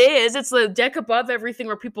 that's what it is. It's the deck above everything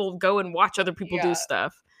where people go and watch other people do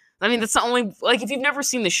stuff. I mean, that's the only, like, if you've never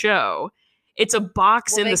seen the show, it's a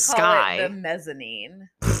box in the sky. It the mezzanine.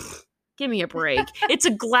 Give me a break. It's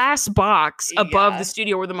a glass box above the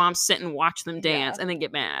studio where the moms sit and watch them dance and then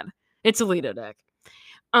get mad. It's a Lido deck.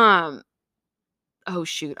 Oh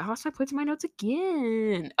shoot, I lost my place in my notes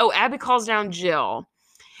again. Oh, Abby calls down Jill,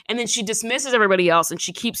 and then she dismisses everybody else, and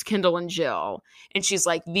she keeps Kendall and Jill, and she's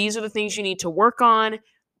like, "These are the things you need to work on.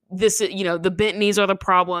 This, the bent knees are the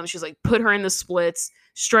problem." She's like, "Put her in the splits,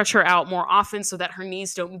 stretch her out more often so that her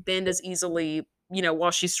knees don't bend as easily, while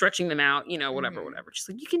she's stretching them out, whatever." She's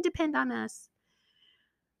like, "You can depend on us."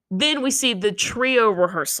 Then we see the trio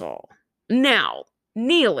rehearsal. Now,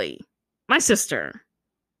 Neely, my sister,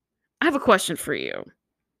 I have a question for you.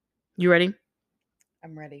 You ready?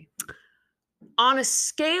 I'm ready. On a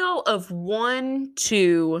scale of 1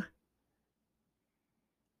 to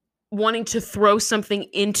wanting to throw something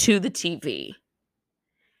into the TV,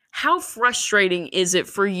 how frustrating is it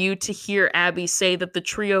for you to hear Abby say that the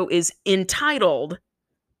trio is entitled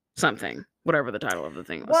something, whatever the title of the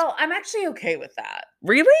thing was? Well, I'm actually okay with that.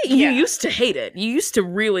 Really? You used to hate it. You used to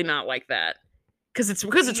really not like that. Because it's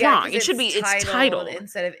wrong. It should be, it's titled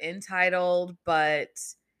instead of entitled, but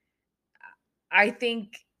I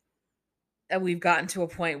think that we've gotten to a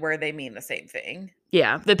point where they mean the same thing.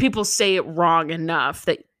 Yeah, that people say it wrong enough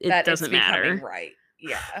that it doesn't it's becoming matter. right.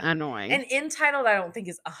 Yeah. Annoying. And entitled, I don't think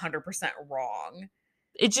is 100% wrong.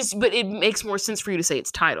 But it makes more sense for you to say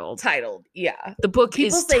it's titled. Titled, yeah. The book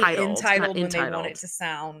People is say titled, entitled when entitled. they want it to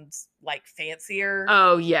sound like fancier.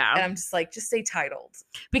 Oh, yeah. And I'm just like, just say titled.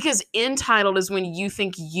 Because entitled is when you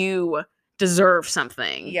think you deserve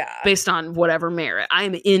something. Yeah. Based on whatever merit. I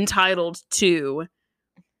am entitled to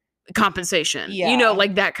compensation. Yeah. You know,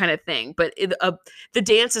 like that kind of thing. But the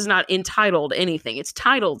dance is not entitled anything. It's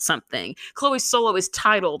titled something. Chloe's solo is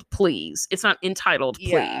titled Please. It's not entitled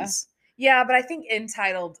Please. Yeah, but I think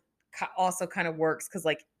entitled also kind of works because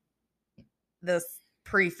like the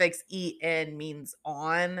prefix en means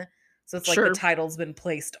on. So it's like the title's been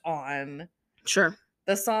placed on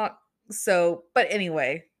the song. So, but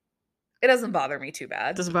anyway, it doesn't bother me too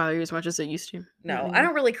bad. Doesn't bother you as much as it used to? No, I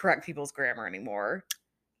don't really correct people's grammar anymore.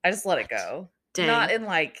 I just let it go. Dang. Not in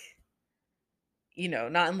like,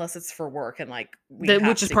 not unless it's for work and like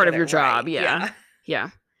which is part of your job. Yeah.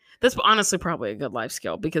 That's honestly probably a good life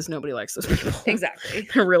skill because nobody likes those people. Exactly.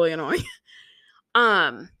 They're really annoying.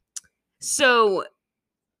 So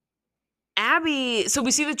Abby, so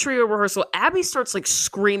we see the trio rehearsal. Abby starts like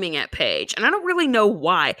screaming at Paige, and I don't really know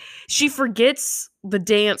why. She forgets the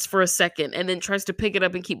dance for a second and then tries to pick it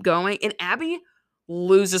up and keep going, and Abby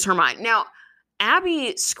loses her mind. Now,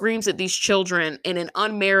 Abby screams at these children in an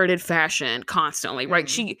unmerited fashion constantly, right?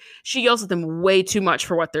 She yells at them way too much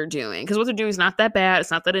for what they're doing, because what they're doing is not that bad, it's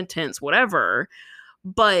not that intense, whatever.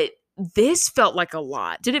 But this felt like a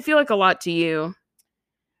lot. Did it feel like a lot to you?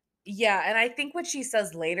 Yeah, and I think what she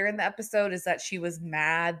says later in the episode is that she was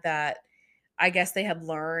mad that I guess they had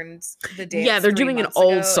learned the dance. Yeah, they're doing an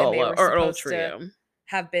old solo or old trio.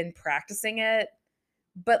 Have been practicing it.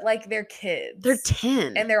 But like they're kids. They're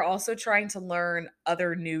 10. And they're also trying to learn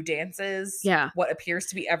other new dances. Yeah. What appears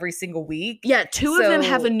to be every single week. Yeah, two of them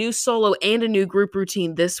have a new solo and a new group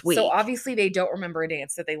routine this week. So obviously they don't remember a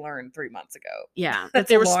dance that they learned 3 months ago. Yeah. That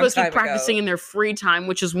they were supposed to be practicing in their free time,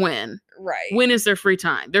 which is when? Right. When is their free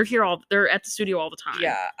time? They're at the studio all the time.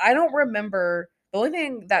 Yeah. I don't remember. The only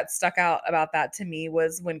thing that stuck out about that to me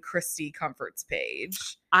was when Christy comforts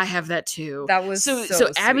Paige. I have that too. That was so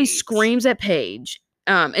Abby screams at Paige.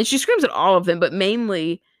 And she screams at all of them, but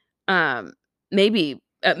mainly Paige,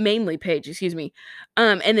 excuse me.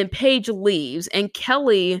 And then Paige leaves, and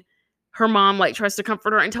Kelly, her mom, like tries to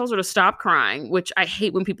comfort her and tells her to stop crying, which I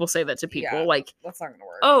hate when people say that to people. Yeah, like, that's not gonna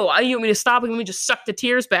work. Oh, you want me to stop? Let me just suck the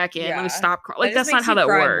tears back in. Let me stop crying. Like, that's not how that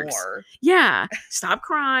works. More. Yeah, stop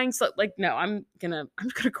crying. So, like, no, I'm gonna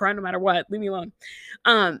cry no matter what. Leave me alone.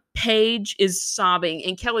 Paige is sobbing,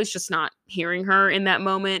 and Kelly's just not hearing her in that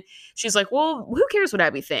moment. She's like, well, who cares what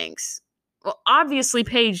Abby thinks? Well, obviously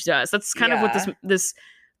Paige does. That's kind of what this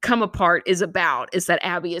come apart is about, is that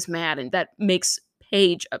Abby is mad, and that makes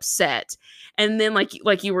Paige upset. And then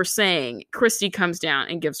like you were saying, Christy comes down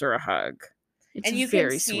and gives her a hug. It's and you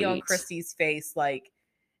very can see sweet. On Christy's face, like,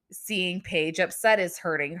 seeing Paige upset is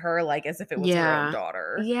hurting her, like as if it was her own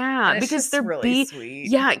daughter. Yeah, because they're really sweet.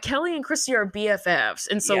 Yeah, Kelly and Christy are BFFs,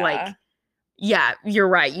 and so like, yeah, you're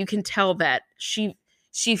right. You can tell that she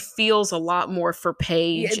feels a lot more for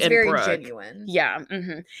Paige. It's and very Brooke. genuine. Yeah.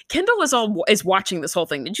 Mm-hmm. Kendall is watching this whole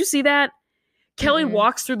thing. Did you see that? Kelly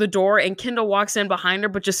walks through the door and Kendall walks in behind her,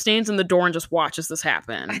 but just stands in the door and just watches this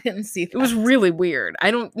happen. I didn't see that. It was really weird. I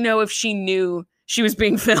don't know if she knew she was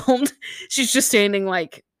being filmed. She's just standing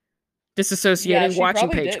like disassociating, watching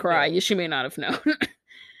Paige cry. Yeah, she may not have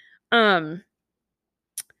known.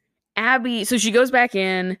 Abby, so she goes back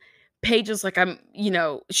in. Paige is like,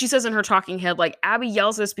 she says in her talking head, like, Abby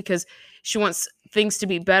yells at us because she wants things to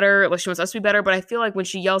be better. Like, she wants us to be better. But I feel like when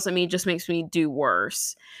she yells at me, it just makes me do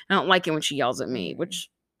worse. I don't like it when she yells at me, which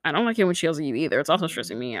I don't like it when she yells at you either. It's also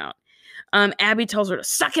stressing me out. Abby tells her to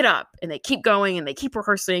suck it up, and they keep going and they keep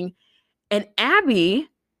rehearsing. And Abby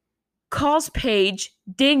calls Paige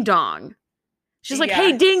ding dong. She's like,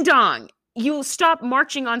 hey, ding dong, you stop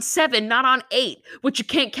marching on 7, not on 8, which you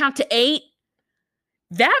can't count to 8.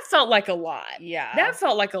 That felt like a lot. Yeah. That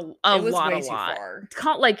felt like a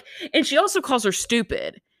lot. Like, and she also calls her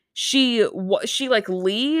stupid. She like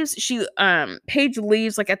leaves. Paige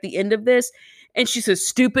leaves like at the end of this, and she says,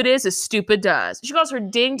 "Stupid is as stupid does." She calls her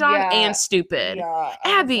ding dong and stupid. Yeah.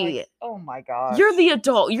 Abby, like, oh my gosh, you're the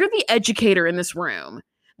adult. You're the educator in this room.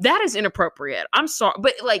 That is inappropriate. I'm sorry,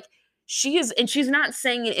 but like, she is, and she's not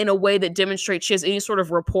saying it in a way that demonstrates she has any sort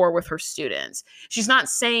of rapport with her students. She's not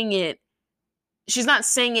saying it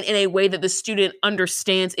in a way that the student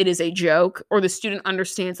understands it is a joke, or the student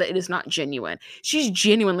understands that it is not genuine. She's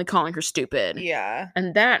genuinely calling her stupid. Yeah.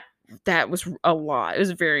 And that that was a lot. It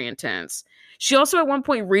was very intense. She also at one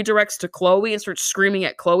point redirects to Chloe and starts screaming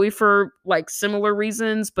at Chloe for like similar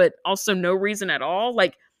reasons, but also no reason at all.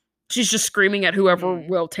 Like she's just screaming at whoever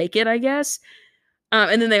will take it, I guess.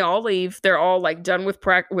 And then they all leave. They're all like done with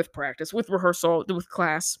practice, with rehearsal, with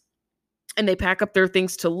class, and they pack up their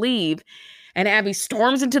things to leave. And Abby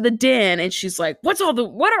storms into the den and she's like, what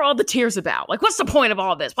are all the tears about? Like, what's the point of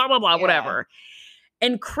all this? Blah, blah, blah, whatever.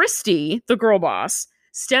 And Christy, the girl boss,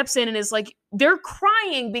 steps in and is like, they're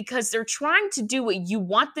crying because they're trying to do what you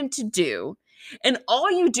want them to do. And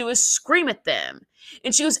all you do is scream at them.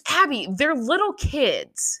 And she goes, Abby, they're little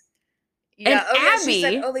kids. Yeah, she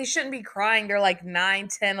said, they shouldn't be crying. They're like 9,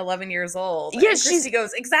 10, 11 years old. Yeah, and Christy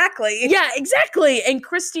goes, exactly. Yeah, exactly. And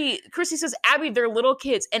Christy says, Abby, they're little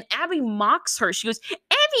kids. And Abby mocks her. She goes,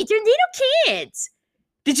 Abby, they're little kids.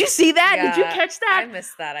 Did you see that? Yeah, did you catch that? I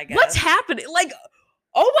missed that, I guess. What's happening? Like,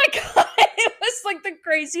 oh my God. It was like the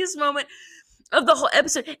craziest moment of the whole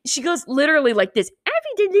episode. She goes literally like this, Abby,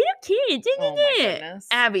 they're little kids. Oh my goodness.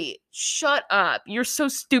 Abby, shut up. You're so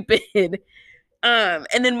stupid.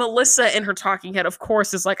 And then Melissa in her talking head, of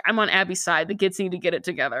course, is like, I'm on Abby's side. The kids need to get it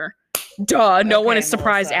together. Duh. No one is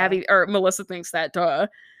surprised Melissa. Abby or Melissa thinks that. Duh.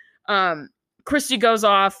 Christy goes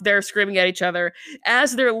off. They're screaming at each other.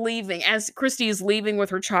 As they're leaving, as Christy is leaving with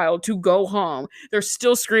her child to go home, they're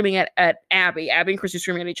still screaming at Abby. Abby and Christy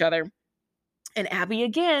screaming at each other. And Abby,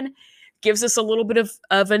 again, gives us a little bit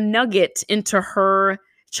of a nugget into her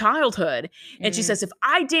childhood. And she says, if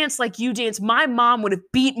I danced like you dance, my mom would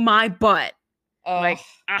have beat my butt. Oh. Like,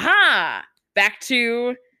 aha! Back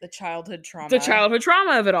to the childhood trauma. The childhood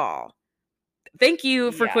trauma of it all. Thank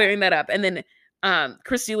you for clearing that up. And then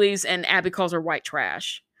Christy leaves and Abby calls her white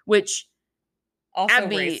trash, which also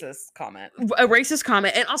Abby, racist comment. A racist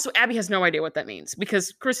comment. And also Abby has no idea what that means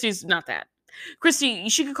because Christy's not that. Christy,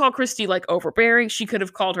 she could call Christy like overbearing. She could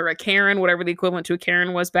have called her a Karen, whatever the equivalent to a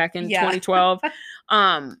Karen was back in 2012.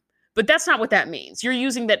 But that's not what that means. You're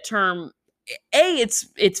using that term. A,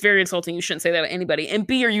 it's very insulting. You shouldn't say that to anybody. And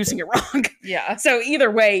B, you're using it wrong. Yeah. So either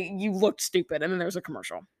way, you looked stupid. And then there's a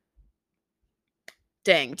commercial.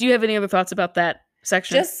 Dang. Do you have any other thoughts about that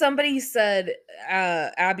section? Just somebody said,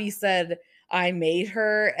 Abby said, I made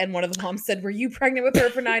her. And one of the moms said, were you pregnant with her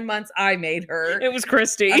for 9 months? I made her. It was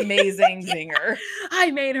Christy. Amazing zinger.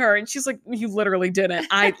 I made her. And she's like, you literally didn't.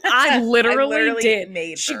 I literally did.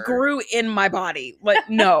 Made she her. grew in my body. Like,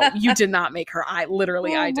 no, you did not make her. I did. Oh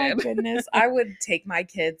my goodness. I would have taken my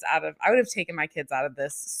kids out of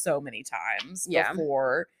this so many times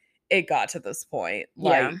before it got to this point.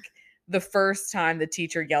 Like the first time the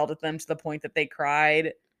teacher yelled at them to the point that they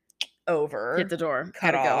cried, over. Hit the door.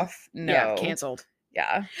 Cut off. No. Yeah, canceled.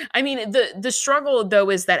 Yeah. I mean, the struggle, though,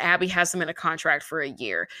 is that Abby has them in a contract for a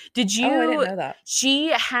year. Did you? Oh, I didn't know that. She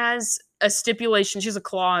has a stipulation. She has a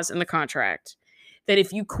clause in the contract that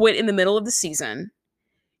if you quit in the middle of the season,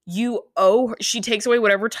 she takes away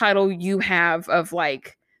whatever title you have of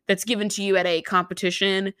like, that's given to you at a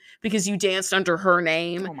competition because you danced under her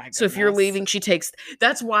name. Oh my goodness. So if you're leaving,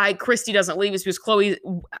 that's why Christy doesn't leave, is because Chloe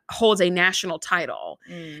holds a national title.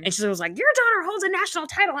 And she was like, your daughter holds a national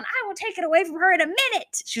title and I will take it away from her in a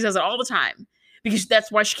minute. She says it all the time because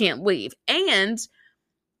that's why she can't leave. And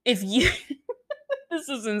if you, this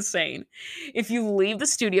is insane. If you leave the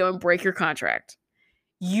studio and break your contract,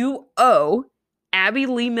 you owe Abby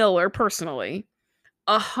Lee Miller personally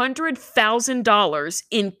 $100,000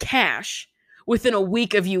 in cash within a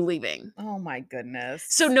week of you leaving. Oh my goodness.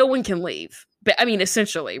 So no one can leave. But I mean,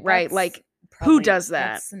 essentially, right? That's like who does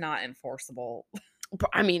that? That's not enforceable.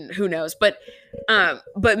 I mean, who knows? But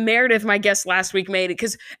Meredith, my guest last week, made it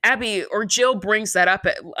because Abby or Jill brings that up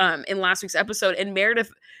in last week's episode, and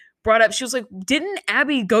Meredith brought up, she was like, didn't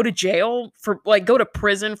Abby go to jail go to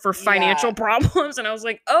prison for financial problems? And I was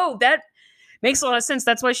like, oh, that makes a lot of sense.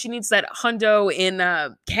 That's why she needs that hundo in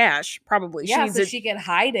cash, probably. Yeah, so she can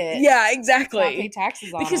hide it. Yeah, exactly. Not pay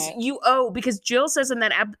taxes on it. Because Jill says in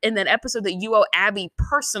that episode that you owe Abby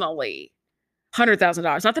personally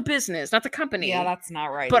 $100,000, not the business, not the company. Yeah, that's not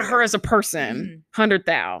right. But her as a person,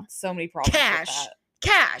 $100,000. So many problems.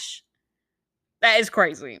 Cash. That is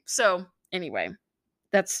crazy. So anyway,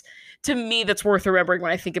 to me, that's worth remembering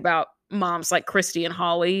when I think about moms like Christy and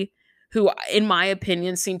Holly, who, in my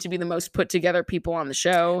opinion, seem to be the most put together people on the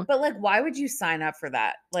show. But like, why would you sign up for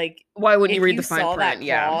that? Like, why wouldn't you read the fine print?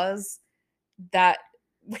 That clause, that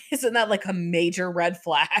isn't that like a major red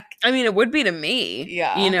flag? I mean, it would be to me.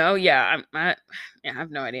 Yeah. You know, I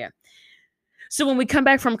have no idea. So when we come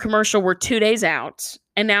back from commercial, we're 2 days out,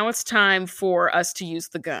 and now it's time for us to use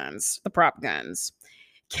the guns, the prop guns.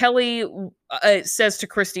 Kelly says to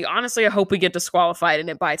Christy, honestly, I hope we get disqualified and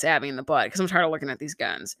it bites Abby in the butt because I'm tired of looking at these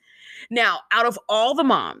guns. Now, out of all the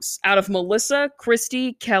moms, out of Melissa,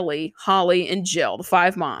 Christy, Kelly, Holly, and Jill, the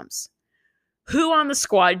 5 moms, who on the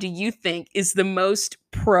squad do you think is the most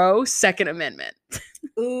pro Second Amendment?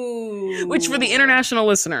 Ooh. Which, for the international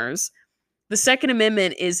listeners, the Second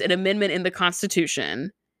Amendment is an amendment in the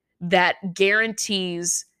Constitution that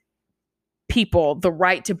guarantees people the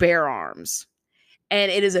right to bear arms. And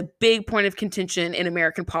it is a big point of contention in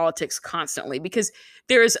American politics constantly because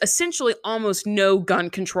there is essentially almost no gun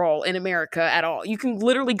control in America at all. You can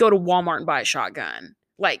literally go to Walmart and buy a shotgun.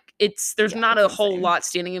 Like there's not a whole lot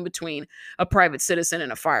standing in between a private citizen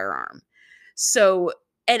and a firearm. So,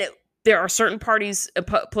 and there are certain parties,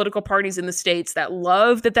 political parties in the states that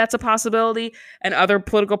love that that's a possibility, and other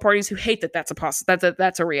political parties who hate that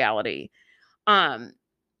that's a reality.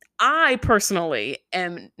 I personally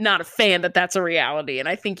am not a fan that that's a reality, and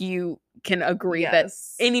I think you can agree that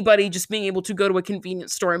anybody just being able to go to a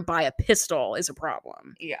convenience store and buy a pistol is a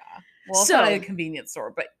problem. Yeah. Well, it's not a convenience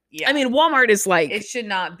store, but yeah. I mean, Walmart is like... They should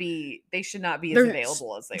not be as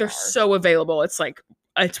available as they are. They're so available. It's like,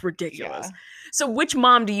 it's ridiculous. Yeah. So which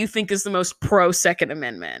mom do you think is the most pro Second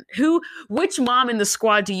Amendment? Which mom in the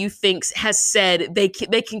squad do you think has said they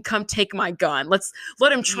can come take my gun? Let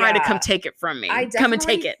them try to come take it from me. I come and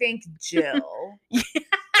take it. Think Jill.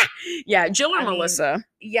 Yeah, Jill or Melissa.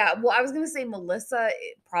 Yeah, well, I was going to say Melissa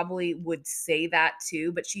probably would say that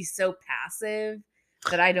too, but she's so passive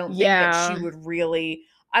that I don't think that she would really,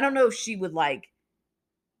 I don't know if she would like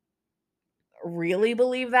really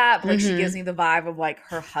believe that, but like she gives me the vibe of like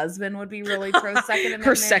her husband would be really pro Second Amendment.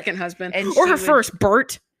 Her second husband, or her first,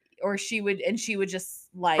 Bert. Or she would just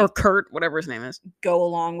like, or Kurt, whatever his name is, go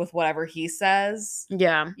along with whatever he says.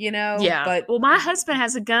 Yeah, Yeah. But well, my husband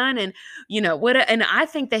has a gun, and and I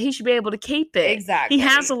think that he should be able to keep it. Exactly, he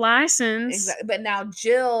has a license. Exactly, but now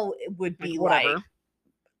Jill would be like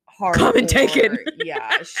hardcore. Come and take it.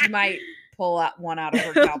 Yeah, she might pull one out of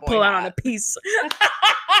her cowboy hat. Out on a piece.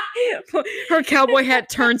 Her cowboy hat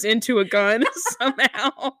turns into a gun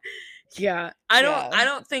somehow. Yeah. I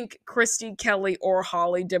don't think Christy, Kelly, or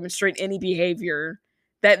Holly demonstrate any behavior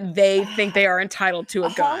that they think they are entitled to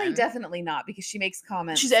a gun. Holly definitely not, because she makes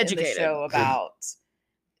comments She's educated. in the show about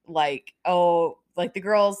like, oh, like the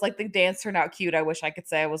girls, like the dance turned out cute. I wish I could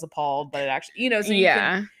say I was appalled, but it actually, so you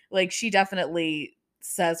can, like, she definitely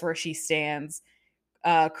says where she stands.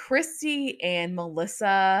 Christy and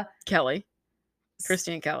Melissa.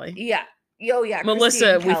 Christy and Kelly. Yeah. Oh, yeah.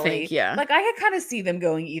 Melissa, we think, yeah. Like, I could kind of see them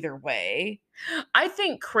going either way. I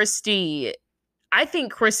think Christy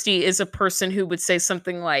is a person who would say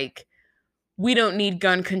something like, we don't need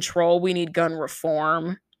gun control, we need gun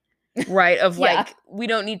reform. Right? Of like, we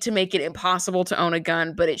don't need to make it impossible to own a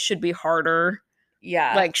gun, but it should be harder.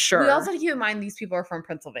 Yeah. Like, sure. We also have to keep in mind these people are from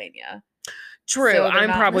Pennsylvania. True. So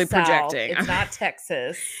I'm probably projecting. It's not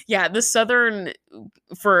Texas. Yeah, the southern,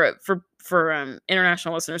 for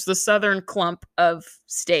international listeners, the southern clump of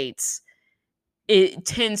states, it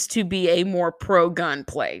tends to be a more pro-gun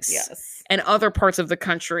place. Yes. And other parts of the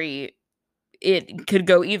country, it could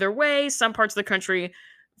go either way. Some parts of the country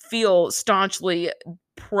feel staunchly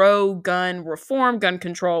pro-gun reform, gun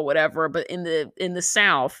control, whatever. But in the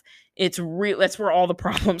South, it's real. That's where all the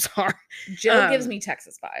problems are. Jill gives me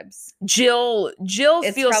Texas vibes. Jill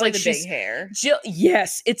it's feels like the she's big hair. Jill,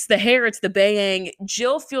 yes, it's the hair, it's the baying.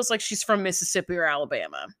 Jill feels like she's from Mississippi or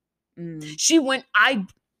Alabama. She went.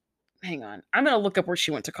 Hang on. I'm gonna look up where she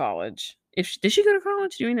went to college. Did she go to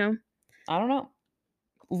college? Do we know? I don't know.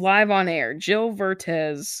 Live on air, Jill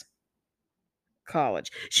Vertez College.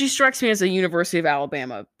 She strikes me as a University of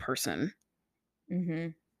Alabama person,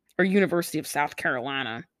 or University of South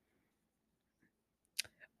Carolina.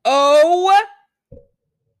 Oh,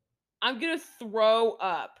 I'm going to throw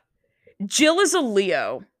up. Jill is a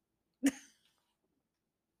Leo.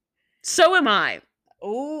 So am I.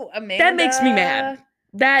 Oh, Amanda. That makes me mad.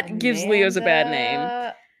 That gives Leos a bad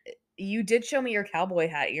name. You did show me your cowboy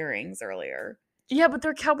hat earrings earlier. Yeah, but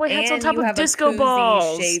they're cowboy hats and on top of disco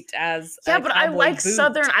balls. Shaped as but I like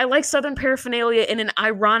southern paraphernalia in an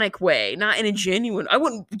ironic way, not in a genuine. I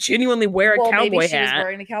wouldn't genuinely wear a cowboy hat. Maybe she was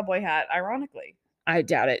wearing a cowboy hat, ironically. I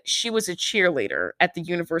doubt it. She was a cheerleader at the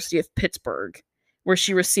University of Pittsburgh, where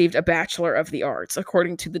she received a Bachelor of the Arts,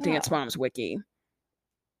 according to the Dance Moms Wiki.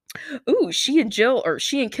 Ooh, she and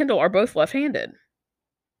Kendall are both left-handed.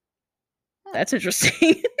 That's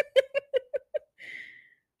interesting.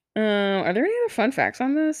 Are there any other fun facts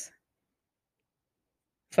on this?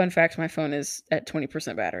 Fun facts, my phone is at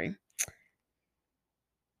 20% battery.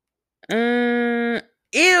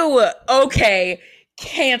 Ew. Okay.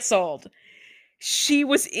 Canceled. She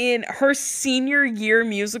was in her senior year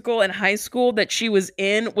musical in high school that she was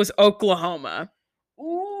in was Oklahoma.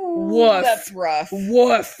 Ooh, Woof. that's rough.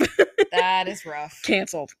 Woof. That is rough.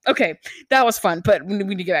 Canceled. Okay, that was fun, but we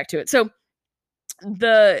need to get back to it. So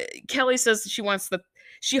Kelly says she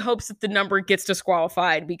hopes that the number gets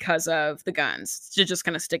disqualified because of the guns, to just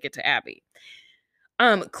kind of stick it to Abby.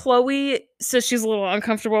 Chloe says she's a little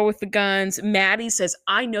uncomfortable with the guns. Maddie says,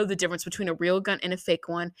 I know the difference between a real gun and a fake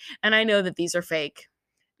one, and I know that these are fake.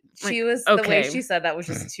 She was, the way she said that was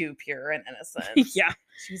just too pure and innocent. Yeah.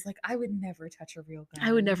 She was like, I would never touch a real gun.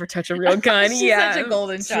 I would never touch a real gun. She's Yeah. such a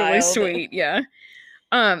golden it's child. Really sweet. Yeah.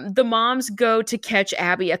 The moms go to catch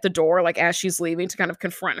Abby at the door, like as she's leaving, to kind of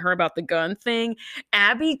confront her about the gun thing.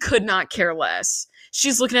 Abby could not care less.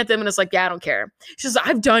 She's looking at them and is like, yeah, I don't care. She's like,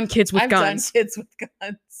 I've done kids with guns. I've done kids with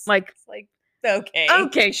guns. Like, it's like, okay.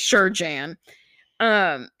 Okay, sure, Jan.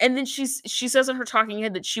 And then she says in her talking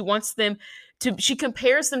head that she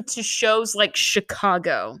compares them to shows like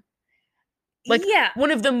Chicago. Like, yeah,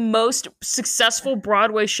 one of the most successful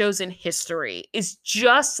Broadway shows in history is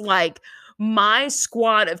just like my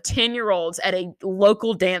squad of 10-year-olds at a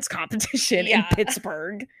local dance competition in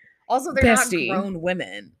Pittsburgh. Also, they're not grown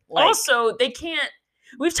women. Like, also, they can't.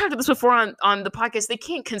 We've talked about this before on the podcast. They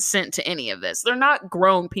can't consent to any of this. They're not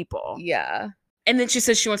grown people. Yeah. And then she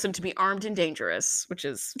says she wants them to be armed and dangerous, which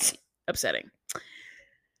is upsetting.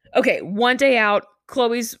 Okay, one day out,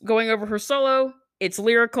 Chloe's going over her solo. It's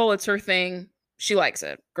lyrical. It's her thing. She likes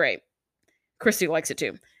it. Great. Christy likes it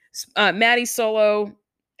too. Maddie's solo.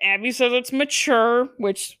 Abby says it's mature,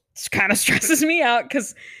 which kind of stresses me out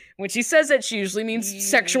because when she says it, she usually means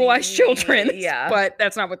sexualized children. Yeah. But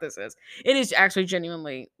that's not what this is. It is actually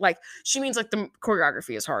genuinely, like, she means like the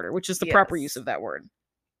choreography is harder, which is the proper use of that word.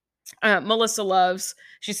 Melissa loves.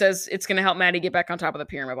 She says it's going to help Maddie get back on top of the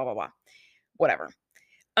pyramid, blah, blah, blah. Whatever.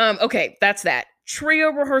 Okay, that's that. Trio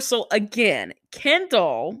rehearsal again.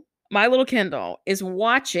 Kendall, my little Kendall, is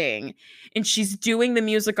watching, and she's doing the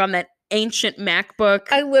music on that ancient MacBook.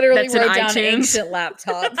 I literally wrote down ancient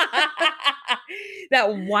laptop.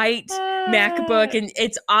 That white MacBook, and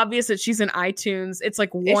it's obvious that she's in iTunes. It's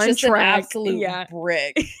like one just track. An absolute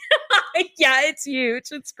brick. Yeah, it's huge.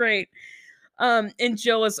 It's great. And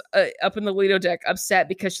Jill is up in the Lido deck, upset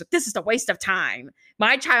because she's like, this is a waste of time.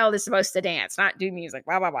 My child is supposed to dance, not do music.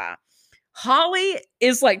 Blah blah blah. Holly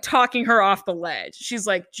is like talking her off the ledge. She's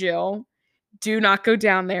like, Jill, do not go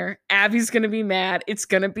down there. Abby's going to be mad. It's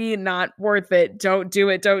going to be not worth it. Don't do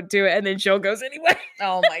it. Don't do it. And then Jill goes anyway.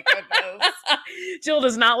 Oh my goodness. Jill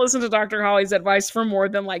does not listen to Dr. Holly's advice for more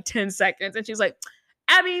than like 10 seconds. And she's like,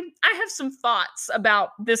 Abby, I have some thoughts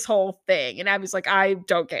about this whole thing. And Abby's like, I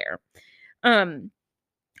don't care. And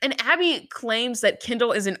Abby claims that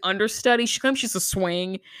Kendall is an understudy. She claims she's a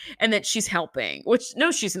swing and that she's helping, which no,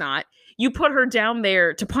 she's not. You put her down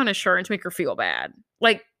there to punish her and to make her feel bad.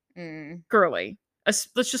 Like, girly, let's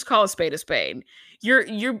just call a spade a spade.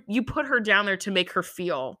 You put her down there to make her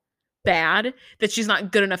feel bad that she's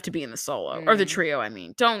not good enough to be in the solo or the trio. I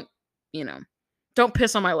mean, don't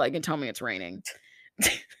piss on my leg and tell me it's raining.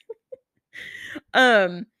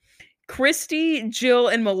 Christy, Jill,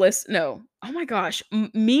 and Melissa. No, oh my gosh,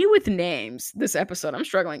 me with names this episode. I'm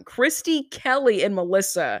struggling. Christy, Kelly, and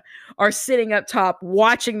Melissa are sitting up top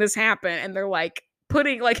watching this happen, and they're like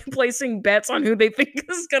placing bets on who they think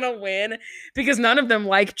is gonna win because none of them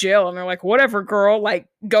like Jill, and they're like, whatever, girl, like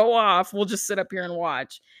go off. We'll just sit up here and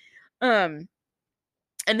watch. And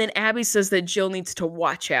then Abby says that Jill needs to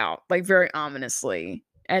watch out, like very ominously,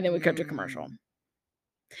 and then we cut to commercial.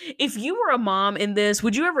 If you were a mom in this,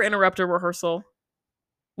 would you ever interrupt a rehearsal?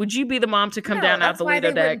 Would you be the mom to come down out the Lido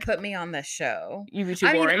deck? That's why they wouldn't put me on this show. You'd be too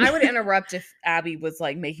boring. I mean, I would interrupt if Abby was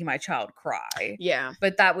like making my child cry. Yeah.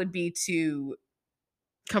 But that would be to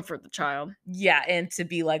comfort the child. Yeah, and to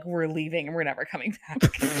be like, we're leaving and we're never coming back.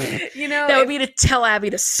 That would be to tell Abby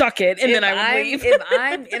to suck it, and then I would leave. If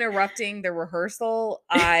I'm interrupting the rehearsal,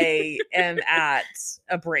 I am at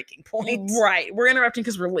a breaking point. Right. We're interrupting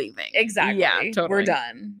because we're leaving. Exactly. Yeah, totally. We're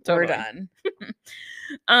done. Totally. We're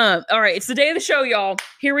done. All right. It's the day of the show, y'all.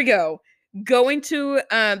 Here we go. Going to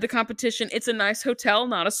the competition. It's a nice hotel,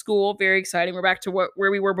 not a school. Very exciting. We're back to where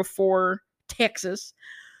we were before Texas.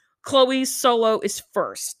 Chloe's solo is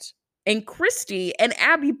first. And Christy and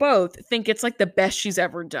Abby both think it's like the best she's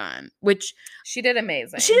ever done, which she did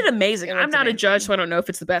amazing. I'm not a judge, so I don't know if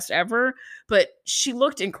it's the best ever, but she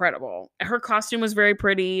looked incredible. Her costume was very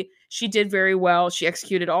pretty. She did very well. She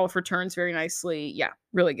executed all of her turns very nicely. Yeah,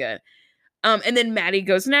 really good. And then Maddie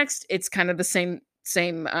goes next. It's kind of the same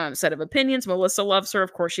same set of opinions. Melissa loves her.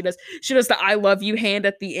 Of course she does. She does the I love you hand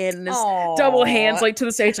at the end and is double hands like to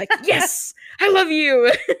the stage like, yes, I love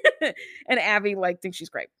you. And Abby like thinks she's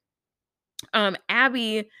great.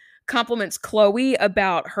 Abby compliments Chloe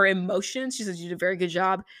about her emotions. She says you did a very good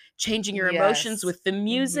job changing your emotions with the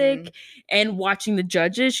music and watching the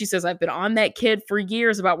judges. She says I've been on that kid for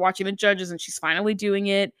years about watching the judges and she's finally doing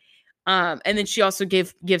it. And then she also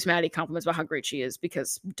gives Maddie compliments about how great she is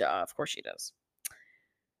because duh, of course she does.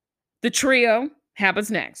 The trio happens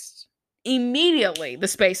next. Immediately the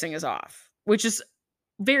spacing is off, which is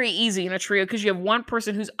very easy in a trio because you have one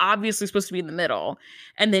person who's obviously supposed to be in the middle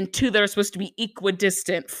and then two that are supposed to be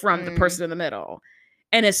equidistant from the person in the middle.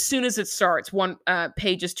 And as soon as it starts, one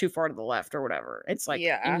page is too far to the left or whatever. It's like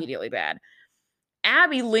immediately bad.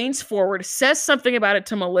 Abby leans forward, says something about it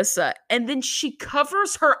to Melissa, and then she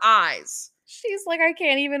covers her eyes. She's like, I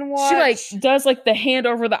can't even watch. She like does like the hand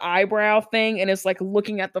over the eyebrow thing and is like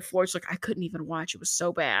looking at the floor. She's like, I couldn't even watch. It was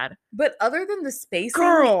so bad. But other than the spacing,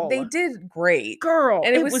 girl, they did great. Girl,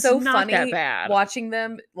 and it was so funny watching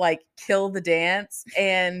them like kill the dance.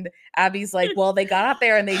 And Abby's like, well, they got out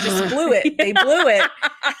there and they just blew it. They blew it.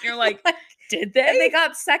 You're like, did they? And they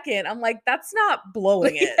got second. I'm like, that's not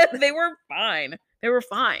blowing it. Yeah, they were fine. They were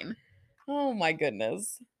fine. Oh my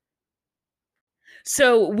goodness.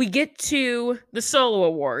 So we get to the solo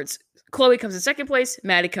awards. Chloe comes in second place.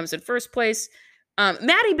 Maddie comes in first place.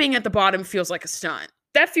 Maddie being at the bottom feels like a stunt.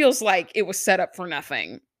 That feels like it was set up for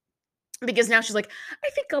nothing. Because now she's like,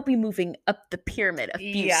 I think I'll be moving up the pyramid a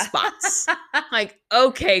few spots. Like,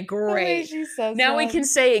 okay, great. She's so now we can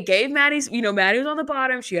say it gave Maddie's, Maddie was on the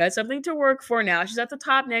bottom. She had something to work for. Now she's at the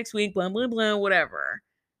top next week, blah, blah, blah, whatever.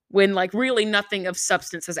 When like really nothing of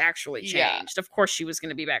substance has actually changed. Of course she was going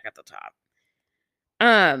to be back at the top.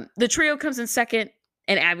 The trio comes in second,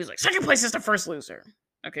 and Abby's like, second place is the first loser.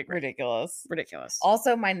 Okay, great. Ridiculous.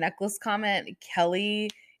 Also, my necklace comment, Kelly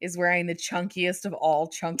is wearing the chunkiest of all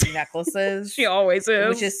chunky necklaces. She always is.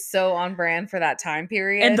 Which is so on brand for that time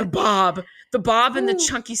period. And the bob and the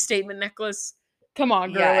chunky statement necklace. Come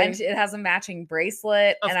on, girl. Yeah, and it has a matching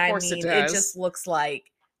bracelet. Of course it does. It just looks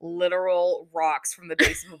like literal rocks from the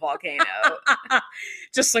base of a volcano.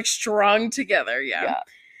 Just like strung together, yeah.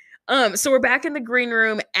 So we're back in the green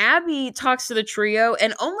room. Abby talks to the trio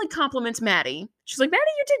and only compliments Maddie. She's like, Maddie,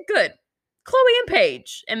 you did good. Chloe and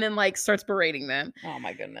Paige. And then like starts berating them. Oh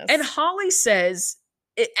my goodness. And Holly says,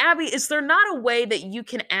 Abby, is there not a way that you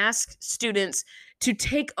can ask students to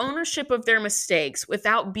take ownership of their mistakes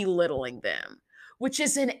without belittling them? Which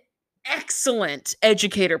is an excellent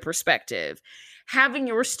educator perspective. Having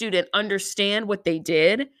your student understand what they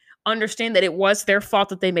did, understand that it was their fault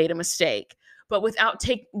that they made a mistake, but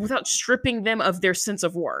without stripping them of their sense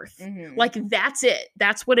of worth. Mm-hmm. Like, that's it.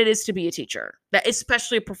 That's what it is to be a teacher. That,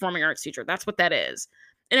 especially a performing arts teacher. That's what that is.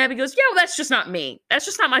 And Abby goes, yeah, well, that's just not me. That's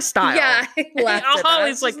just not my style. Yeah.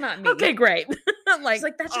 Holly's like, okay, great. She's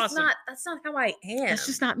like, that's awesome. That's not how I am. That's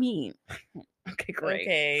just not me. Okay, great.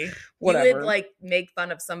 Okay. Whatever. You would like make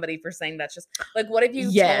fun of somebody for saying that's just like, what if you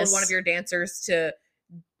told one of your dancers to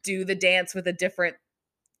do the dance with a different,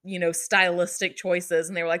 stylistic choices,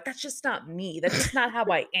 and they were like, that's just not me. That's just not how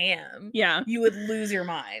I am. Yeah. You would lose your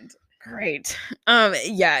mind. Great.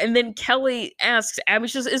 Yeah. And then Kelly asks Abby,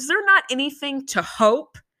 she says, is there not anything to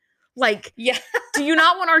hope? Like, do you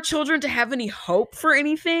not want our children to have any hope for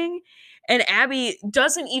anything? And Abby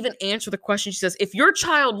doesn't even answer the question. She says, if your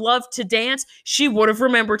child loved to dance, she would have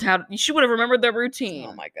remembered the routine.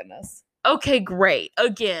 Oh my goodness. Okay, great.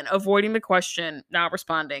 Again, avoiding the question, not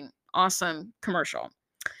responding. Awesome. Commercial.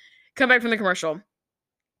 Come back from the commercial.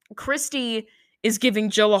 Christy is giving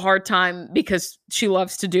Jill a hard time because she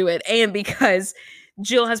loves to do it and because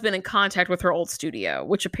Jill has been in contact with her old studio,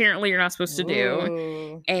 which apparently you're not supposed to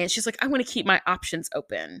do. And she's like, I want to keep my options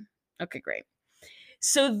open. Okay, great.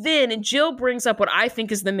 So then Jill brings up what I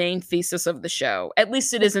think is the main thesis of the show. At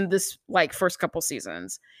least it is in this like first couple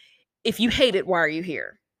seasons. If you hate it, why are you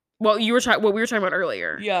here? Well, what we were talking about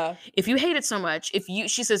earlier. Yeah. If you hate it so much,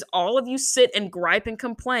 she says, all of you sit and gripe and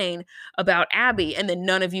complain about Abby, and then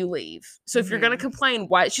none of you leave. So if you're going to complain,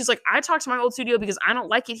 why? She's like, I talked to my old studio because I don't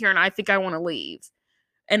like it here and I think I want to leave.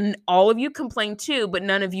 And all of you complain too, but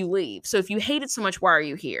none of you leave. So if you hate it so much, why are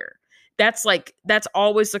you here? That's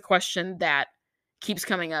always the question that keeps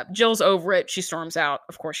coming up. Jill's over it. She storms out.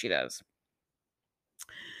 Of course she does.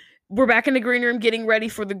 We're back in the green room getting ready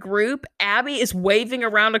for the group. Abby is waving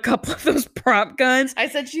around a couple of those prop guns. I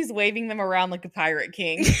said she's waving them around like a pirate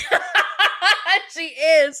king. She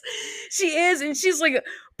is. And she's like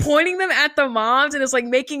pointing them at the moms and it's like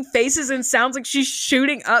making faces and sounds like she's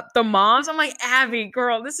shooting up the moms. I'm like, Abby,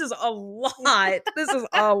 girl, this is a lot. This is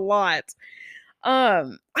a lot.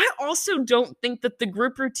 I also don't think that the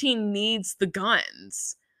group routine needs the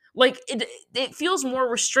guns. Like it feels more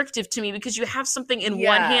restrictive to me because you have something in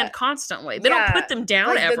one hand constantly. They don't put them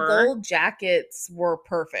down like ever. The gold jackets were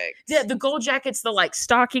perfect. Yeah, the gold jackets, the like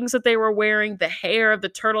stockings that they were wearing, the hair, the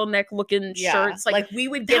turtleneck looking shirts. Like we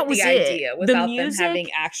would get the idea without them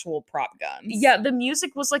having actual prop guns. Yeah, the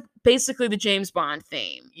music was like basically the James Bond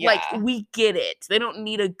theme. Yeah. Like we get it. They don't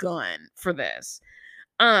need a gun for this.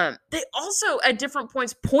 They also at different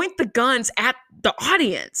points point the guns at the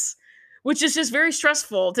audience, which is just very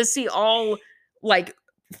stressful to see all like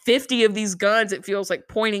 50 of these guns. It feels like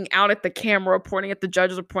pointing out at the camera, pointing at the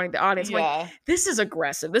judges, or pointing at the audience. Yeah. Like, this is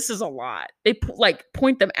aggressive. This is a lot. They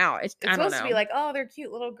point them out. It's supposed to be like, oh, they're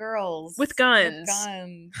cute little girls with guns.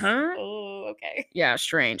 Huh? Oh, okay. Yeah,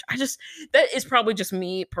 strange. That is probably just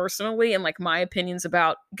me personally and like my opinions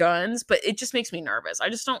about guns, but it just makes me nervous. I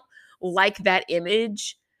just don't like that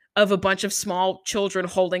image of a bunch of small children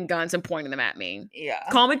holding guns and pointing them at me. Yeah.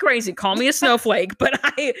 Call me crazy, call me a snowflake, but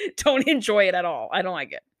I don't enjoy it at all. I don't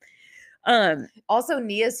like it. Also,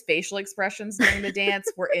 Nia's facial expressions during the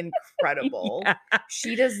dance were incredible. Yeah.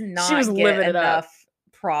 She does not get enough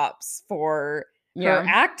props for her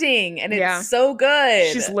acting, and it's so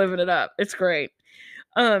good. She's living it up. It's great.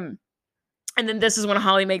 And then this is when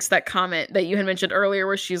Holly makes that comment that you had mentioned earlier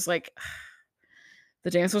where she's like, the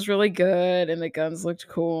dance was really good and the guns looked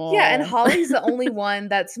cool. Yeah, and Holly's the only one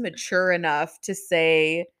that's mature enough to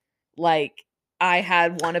say, like, I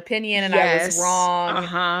had one opinion and I was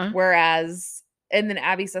wrong. Whereas, and then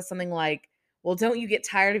Abby says something like, well, don't you get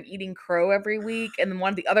tired of eating crow every week? And then one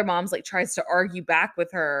of the other moms like tries to argue back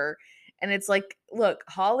with her. And it's like, look,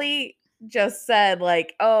 Holly just said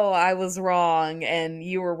like, oh, I was wrong and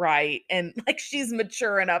you were right. And like, she's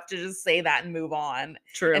mature enough to just say that and move on.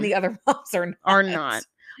 True. And the other moms are not.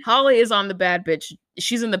 Holly is on the bad bitch.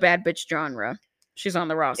 She's in the bad bitch genre. She's on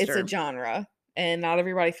the roster. It's a genre. And not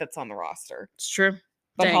everybody fits on the roster. It's true.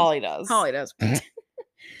 But dang. Holly does. Holly does.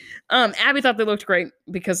 Abby thought they looked great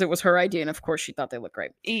because it was her idea. And of course she thought they looked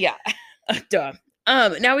great. Yeah. Duh.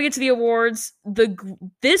 Now we get to the awards.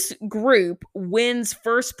 This group wins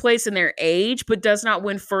first place in their age, but does not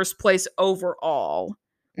win first place overall.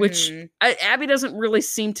 Which Abby doesn't really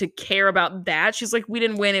seem to care about that. She's like, we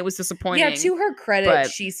didn't win. It was disappointing. Yeah, to her credit,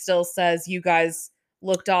 she still says, you guys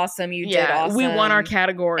looked awesome. You did awesome. We won our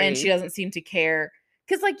category. And she doesn't seem to care.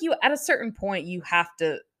 Because like at a certain point, you have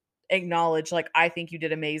to acknowledge like, I think you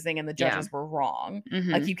did amazing and the judges were wrong.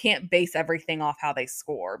 Like you can't base everything off how they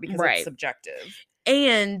score because it's subjective.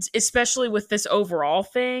 And especially with this overall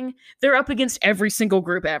thing, they're up against every single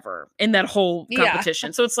group ever in that whole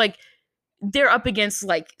competition. So it's like they're up against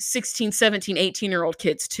like 16, 17, 18-year-old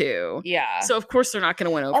kids too. Yeah. So of course they're not going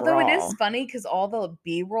to win overall. Although it is funny because all the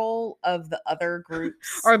B-roll of the other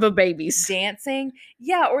groups are the babies dancing.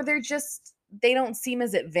 Yeah, or they don't seem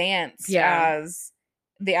as advanced as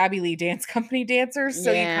the Abbey Lee Dance Company dancers.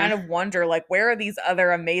 So you kind of wonder, like, where are these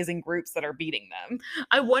other amazing groups that are beating them?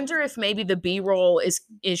 I wonder if maybe the B-roll is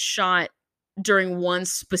shot during one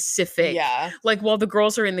specific, like while the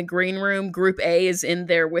girls are in the green room, group A is in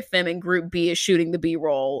there with them and group B is shooting the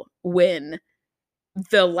B-roll when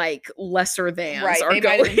the like lesser thans are they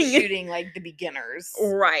going. Might have been shooting like the beginners.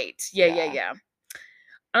 Right. Yeah.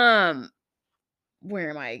 Where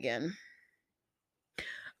am I again?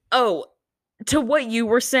 Oh, to what you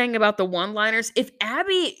were saying about the one-liners, if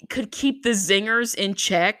Abby could keep the zingers in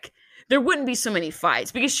check, there wouldn't be so many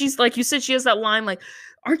fights because she's like you said, she has that line like,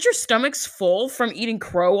 aren't your stomachs full from eating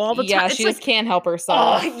crow all the time? Yeah, she just can't help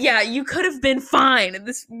herself. Yeah, you could have been fine.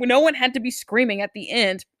 No one had to be screaming at the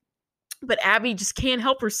end. But Abby just can't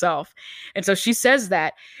help herself. And so she says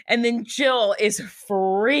that. And then Jill is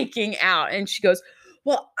freaking out. And she goes,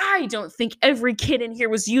 well, I don't think every kid in here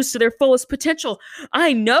was used to their fullest potential.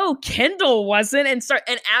 I know Kendall wasn't. And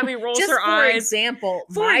Abby rolls her eyes. For example,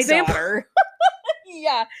 daughter.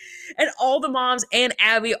 Yeah. And all the moms and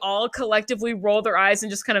Abby all collectively roll their eyes and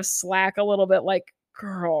just kind of slack a little bit like,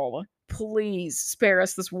 girl, please spare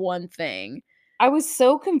us this one thing. I was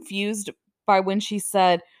so confused by when she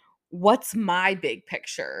said, what's my big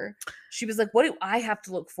picture? She was like, what do I have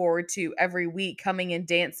to look forward to every week coming and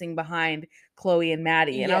dancing behind Chloe and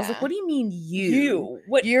Maddie? And I was like, what do you mean you?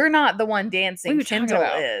 You're not the one dancing. Kendall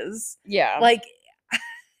is. Yeah. Like,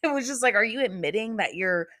 it was just like, are you admitting that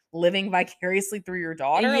you're living vicariously through your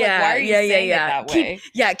daughter? Yeah. Like, why are you saying it that way?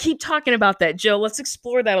 Keep talking about that, Jill. Let's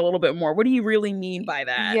explore that a little bit more. What do you really mean by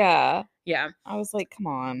that? Yeah. Yeah. I was like, come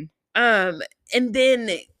on. And then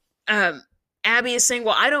Abby is saying,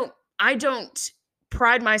 well, I don't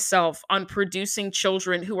pride myself on producing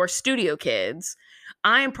children who are studio kids.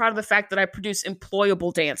 I am proud of the fact that I produce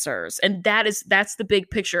employable dancers, and that's the big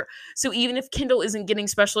picture. So even if Kendall isn't getting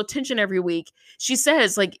special attention every week, she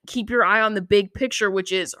says, like, keep your eye on the big picture,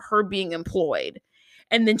 which is her being employed.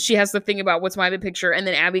 And then she has the thing about what's my big picture, and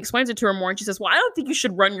then Abby explains it to her more, and she says, well, I don't think you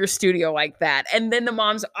should run your studio like that. And then the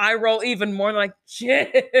mom's eye roll even more, like, chill,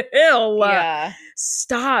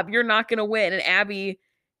 stop, you're not gonna win. And Abby,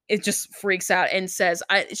 it just freaks out and says,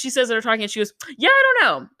 she says that they're talking, and she goes, yeah,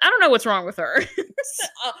 I don't know what's wrong with her.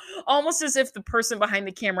 Almost as if the person behind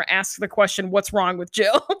the camera asks the question, what's wrong with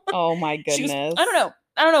Jill? Oh my goodness. She goes, I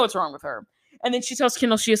don't know what's wrong with her. And then she tells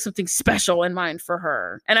Kendall she has something special in mind for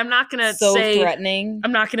her. And I'm not gonna say threatening.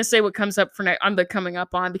 I'm not gonna say what comes up for on the coming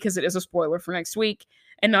up on, because it is a spoiler for next week.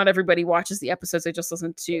 And not everybody watches the episodes, they just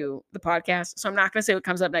listen to the podcast. So I'm not gonna say what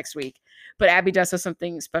comes up next week. But Abby does have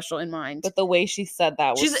something special in mind. But the way she said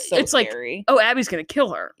that was it's scary. Like, oh, Abby's gonna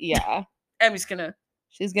kill her. Yeah. She's gonna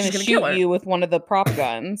shoot you with one of the prop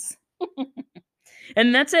guns.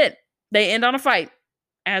 And that's it. They end on a fight.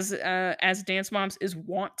 As Dance Moms is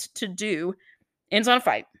wont to do, ends on a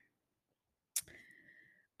fight.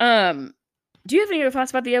 Do you have any other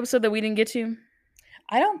thoughts about the episode that we didn't get to?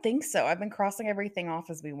 I don't think so. I've been crossing everything off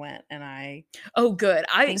as we went, and Oh, good.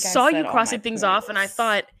 I saw you crossing things off, and I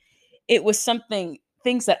thought it was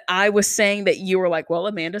things that I was saying that you were like, well,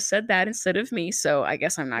 Amanda said that instead of me, so I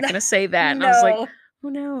guess I'm not going to say that. And I was like, oh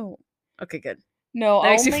no. Okay, good. No, that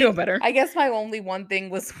makes me feel better. I guess my only one thing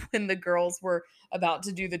was when the girls were about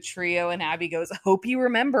to do the trio, and Abby goes, hope you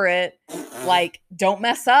remember it. Like, don't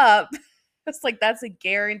mess up. It's like, that's a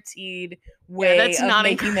guaranteed way of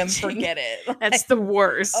making them forget it. Like, that's the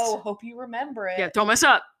worst. Oh, hope you remember it. Yeah, don't mess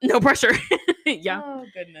up. No pressure. Yeah. Oh,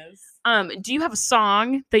 goodness. Do you have a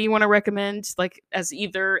song that you want to recommend, like, as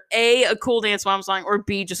either A, a cool Dance Mom song, or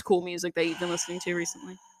B, just cool music that you've been listening to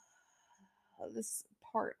recently? This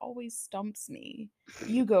part always stumps me.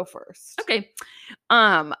 You go first. Okay.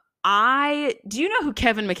 Do you know who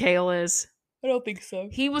Kevin McHale is? I don't think so.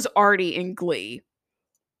 He was Artie in Glee.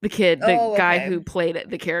 The guy who played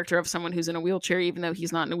the character of someone who's in a wheelchair, even though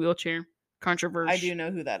he's not in a wheelchair. Controversial. I do know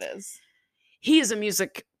who that is. He's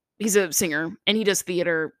a singer, and he does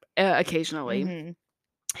theater occasionally.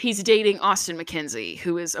 Mm-hmm. He's dating Austin McKenzie,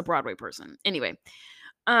 who is a Broadway person. Anyway,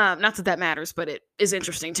 not that matters, but it is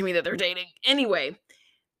interesting to me that they're dating. Anyway,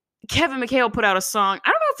 Kevin McHale put out a song. I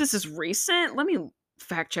don't know if this is recent. Let me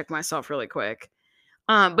fact check myself really quick.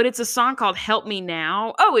 But it's a song called Help Me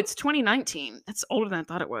Now. Oh, it's 2019. That's older than I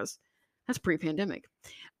thought it was. That's pre-pandemic.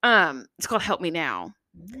 It's called Help Me Now.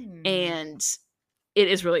 And it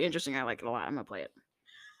is really interesting. I like it a lot. I'm going to play it.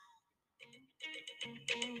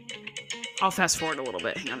 I'll fast forward a little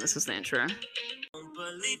bit. Hang on, this is the intro. Don't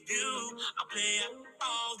believe you. I play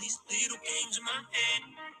all these little games in my head.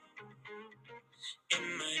 It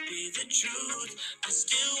might be the truth. I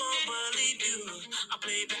still won't believe you. I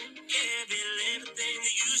play back every little thing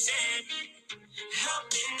that you said. Help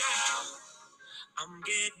me now. I'm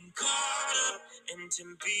getting caught up in 10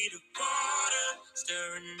 feet of water,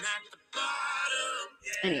 staring at the bottom.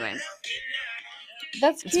 Yeah. Anyway.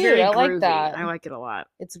 That's cute. I like that. I like it a lot.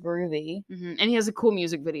 It's groovy. Mm-hmm. And he has a cool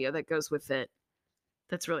music video that goes with it.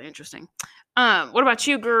 That's really interesting. What about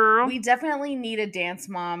you, girl? We definitely need a Dance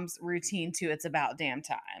Moms routine to It's About Damn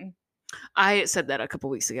Time. I said that a couple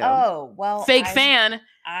weeks ago. Oh, well. Fake fan.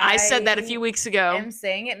 I said that a few weeks ago. I'm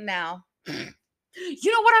saying it now.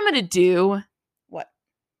 You know what I'm going to do? What?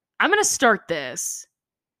 I'm going to start this.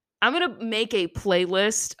 I'm going to make a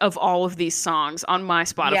playlist of all of these songs on my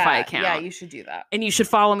Spotify account. Yeah, you should do that. And you should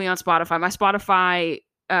follow me on Spotify. My Spotify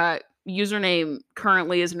username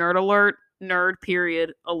currently is Nerd Alert.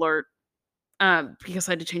 Nerd.alert. Because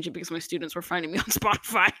I had to change it because my students were finding me on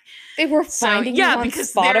Spotify. They were finding you on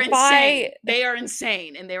because Spotify? They are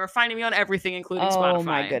insane. And they were finding me on everything, including Spotify. Oh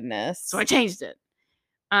my goodness. So I changed it.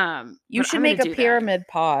 You should make a Pyramid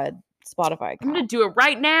Pod Spotify account. I'm going to do it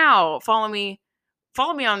right now. Follow me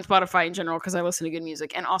on Spotify in general because I listen to good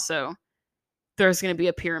music. And also, there's going to be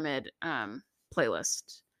a Pyramid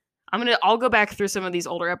playlist. I'll go back through some of these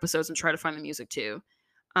older episodes and try to find the music too.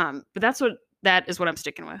 But that is what I'm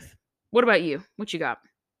sticking with. What about you? What you got?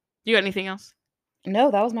 You got anything else?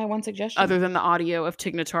 No, that was my one suggestion. Other than the audio of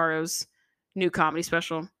Tig Notaro's new comedy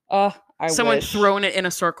special. Someone throwing it in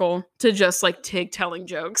a circle to just like Tig telling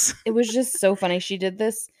jokes. It was just so funny. She did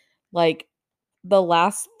this like the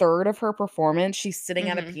last third of her performance. She's sitting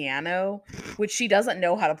at a piano, which she doesn't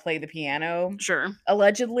know how to play the piano. Sure.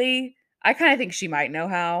 Allegedly. I kind of think she might know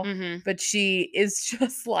how, but she is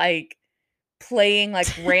just like playing like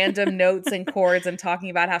random notes and chords and talking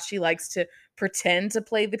about how she likes to pretend to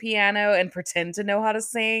play the piano and pretend to know how to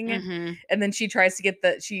sing. Mm-hmm. And then she tries to get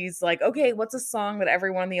she's like, okay, what's a song that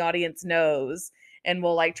everyone in the audience knows? And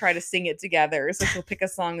we'll like try to sing it together. So she'll pick a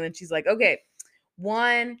song and then she's like, okay,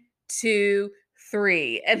 1, 2,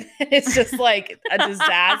 3. And then it's just like a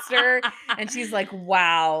disaster. And she's like,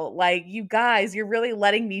 wow, like you guys, you're really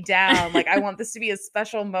letting me down. Like I want this to be a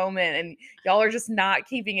special moment and y'all are just not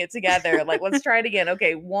keeping it together. Like, let's try it again.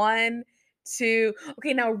 Okay, 1, 2.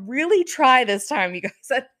 Okay, now really try this time, you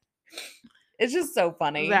guys. It's just so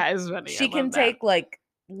funny. That is funny. She can take like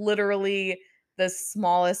literally the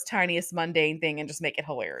smallest, tiniest, mundane thing and just make it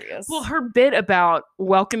hilarious. Well, her bit about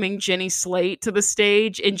welcoming Jenny Slate to the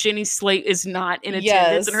stage and Jenny Slate is not in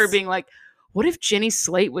attendance and her being like, what if Jenny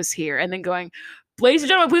Slate was here? And then going, ladies and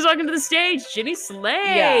gentlemen, please welcome to the stage, Jenny Slate.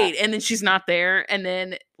 Yeah. And then she's not there. And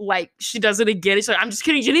then like she does it again. She's like, I'm just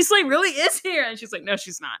kidding. Jenny Slate really is here. And she's like, no,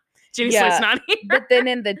 she's not. Jenny Slate's not here. But then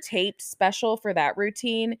in the taped special for that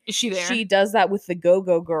routine, is she there? She does that with the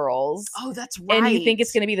Go-Go Girls. Oh, that's right. And you think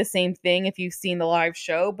it's going to be the same thing if you've seen the live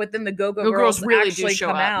show, but then the Go-Go Girls really actually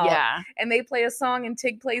come out. Yeah. And they play a song and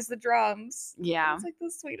Tig plays the drums. Yeah. It's like the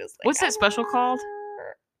sweetest thing. What's that special called?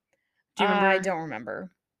 Do you remember? I don't remember.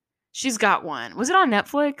 She's got one. Was it on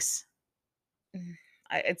Netflix?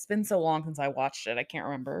 It's been so long since I watched it. I can't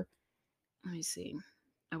remember. Let me see.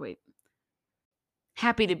 Oh, wait.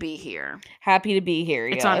 Happy to Be Here. Happy to Be Here,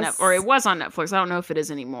 It's on or it was on Netflix. I don't know if it is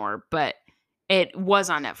anymore, but it was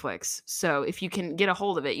on Netflix. So if you can get a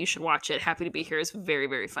hold of it, you should watch it. Happy to Be Here is very,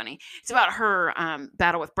 very funny. It's about her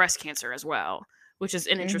battle with breast cancer as well, which is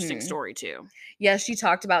an interesting story too. Yeah, she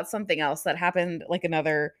talked about something else that happened, like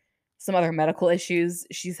some other medical issues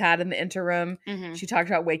she's had in the interim. Mm-hmm. She talked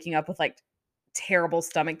about waking up with like terrible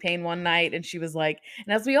stomach pain one night, and she was like,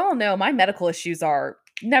 and as we all know, my medical issues are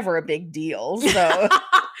never a big deal. So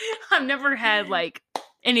I've never had like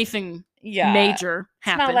anything major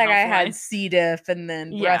happen. It's not like I had C. diff and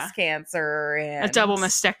then breast cancer and a double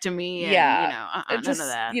mastectomy. And, none of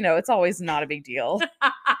that. It's always not a big deal.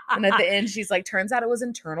 And at the end, she's like, turns out it was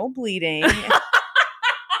internal bleeding.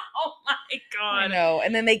 Oh my God. I know.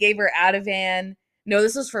 And then they gave her Ativan. No,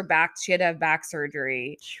 this was for back. She had to have back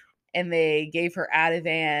surgery. And they gave her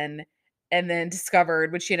Ativan. And then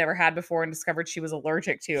discovered, which she had never had before, and discovered she was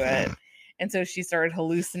allergic to it. And so she started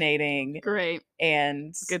hallucinating. Great.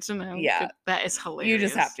 And good to know. Yeah. That is hilarious. You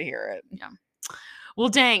just have to hear it. Yeah. Well,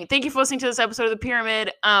 dang. Thank you for listening to this episode of The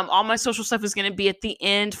Pyramid. All my social stuff is going to be at the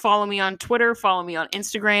end. Follow me on Twitter. Follow me on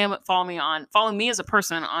Instagram. Follow me as a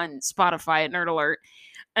person on Spotify at Nerd Alert.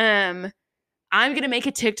 I'm going to make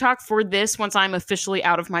a TikTok for this once I'm officially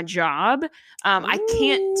out of my job. I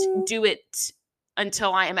can't do it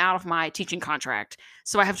until I am out of my teaching contract.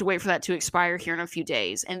 So I have to wait for that to expire here in a few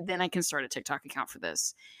days. And then I can start a TikTok account for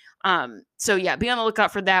this. So yeah, be on the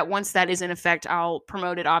lookout for that. Once that is in effect, I'll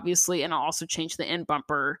promote it, obviously. And I'll also change the end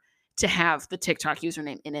bumper to have the TikTok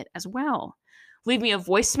username in it as well. Leave me a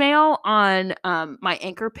voicemail on my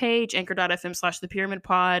Anchor page,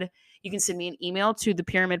 anchor.fm/thepyramidpod. You can send me an email to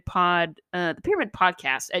thepyramidpodcast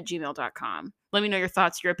 @gmail.com. Let me know your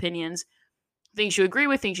thoughts, your opinions, things you agree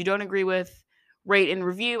with, things you don't agree with. Rate and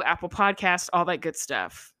review, Apple Podcast, all that good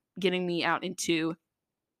stuff. Getting me out into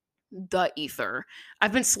the ether.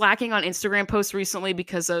 I've been slacking on Instagram posts recently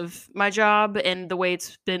because of my job and the way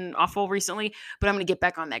it's been awful recently, but I'm going to get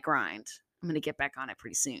back on that grind. I'm going to get back on it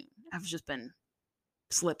pretty soon. I've just been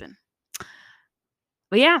slipping.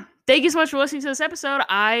 But yeah, thank you so much for listening to this episode.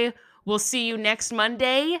 I will see you next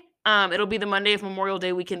Monday. It'll be the Monday of Memorial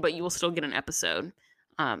Day weekend, but you will still get an episode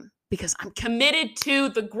because I'm committed to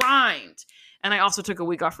the grind. And I also took a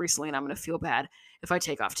week off recently, and I'm going to feel bad if I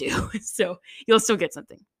take off too. So you'll still get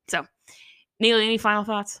something. So, Neely, any final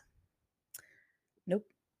thoughts? Nope.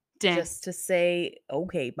 Dang. Just to say,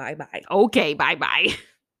 okay, bye-bye. Okay, bye-bye.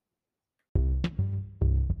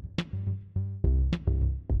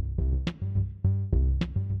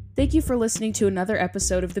 Thank you for listening to another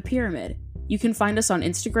episode of The Pyramid. You can find us on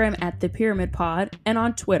Instagram @thepyramidpod and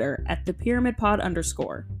on Twitter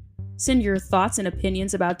 @thepyramidpod_. Send your thoughts and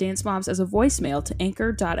opinions about Dance Moms as a voicemail to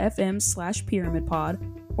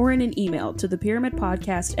anchor.fm/pyramidpod or in an email to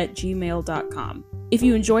thepyramidpodcast@gmail.com. If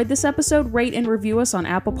you enjoyed this episode, rate and review us on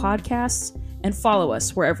Apple Podcasts and follow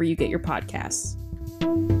us wherever you get your podcasts.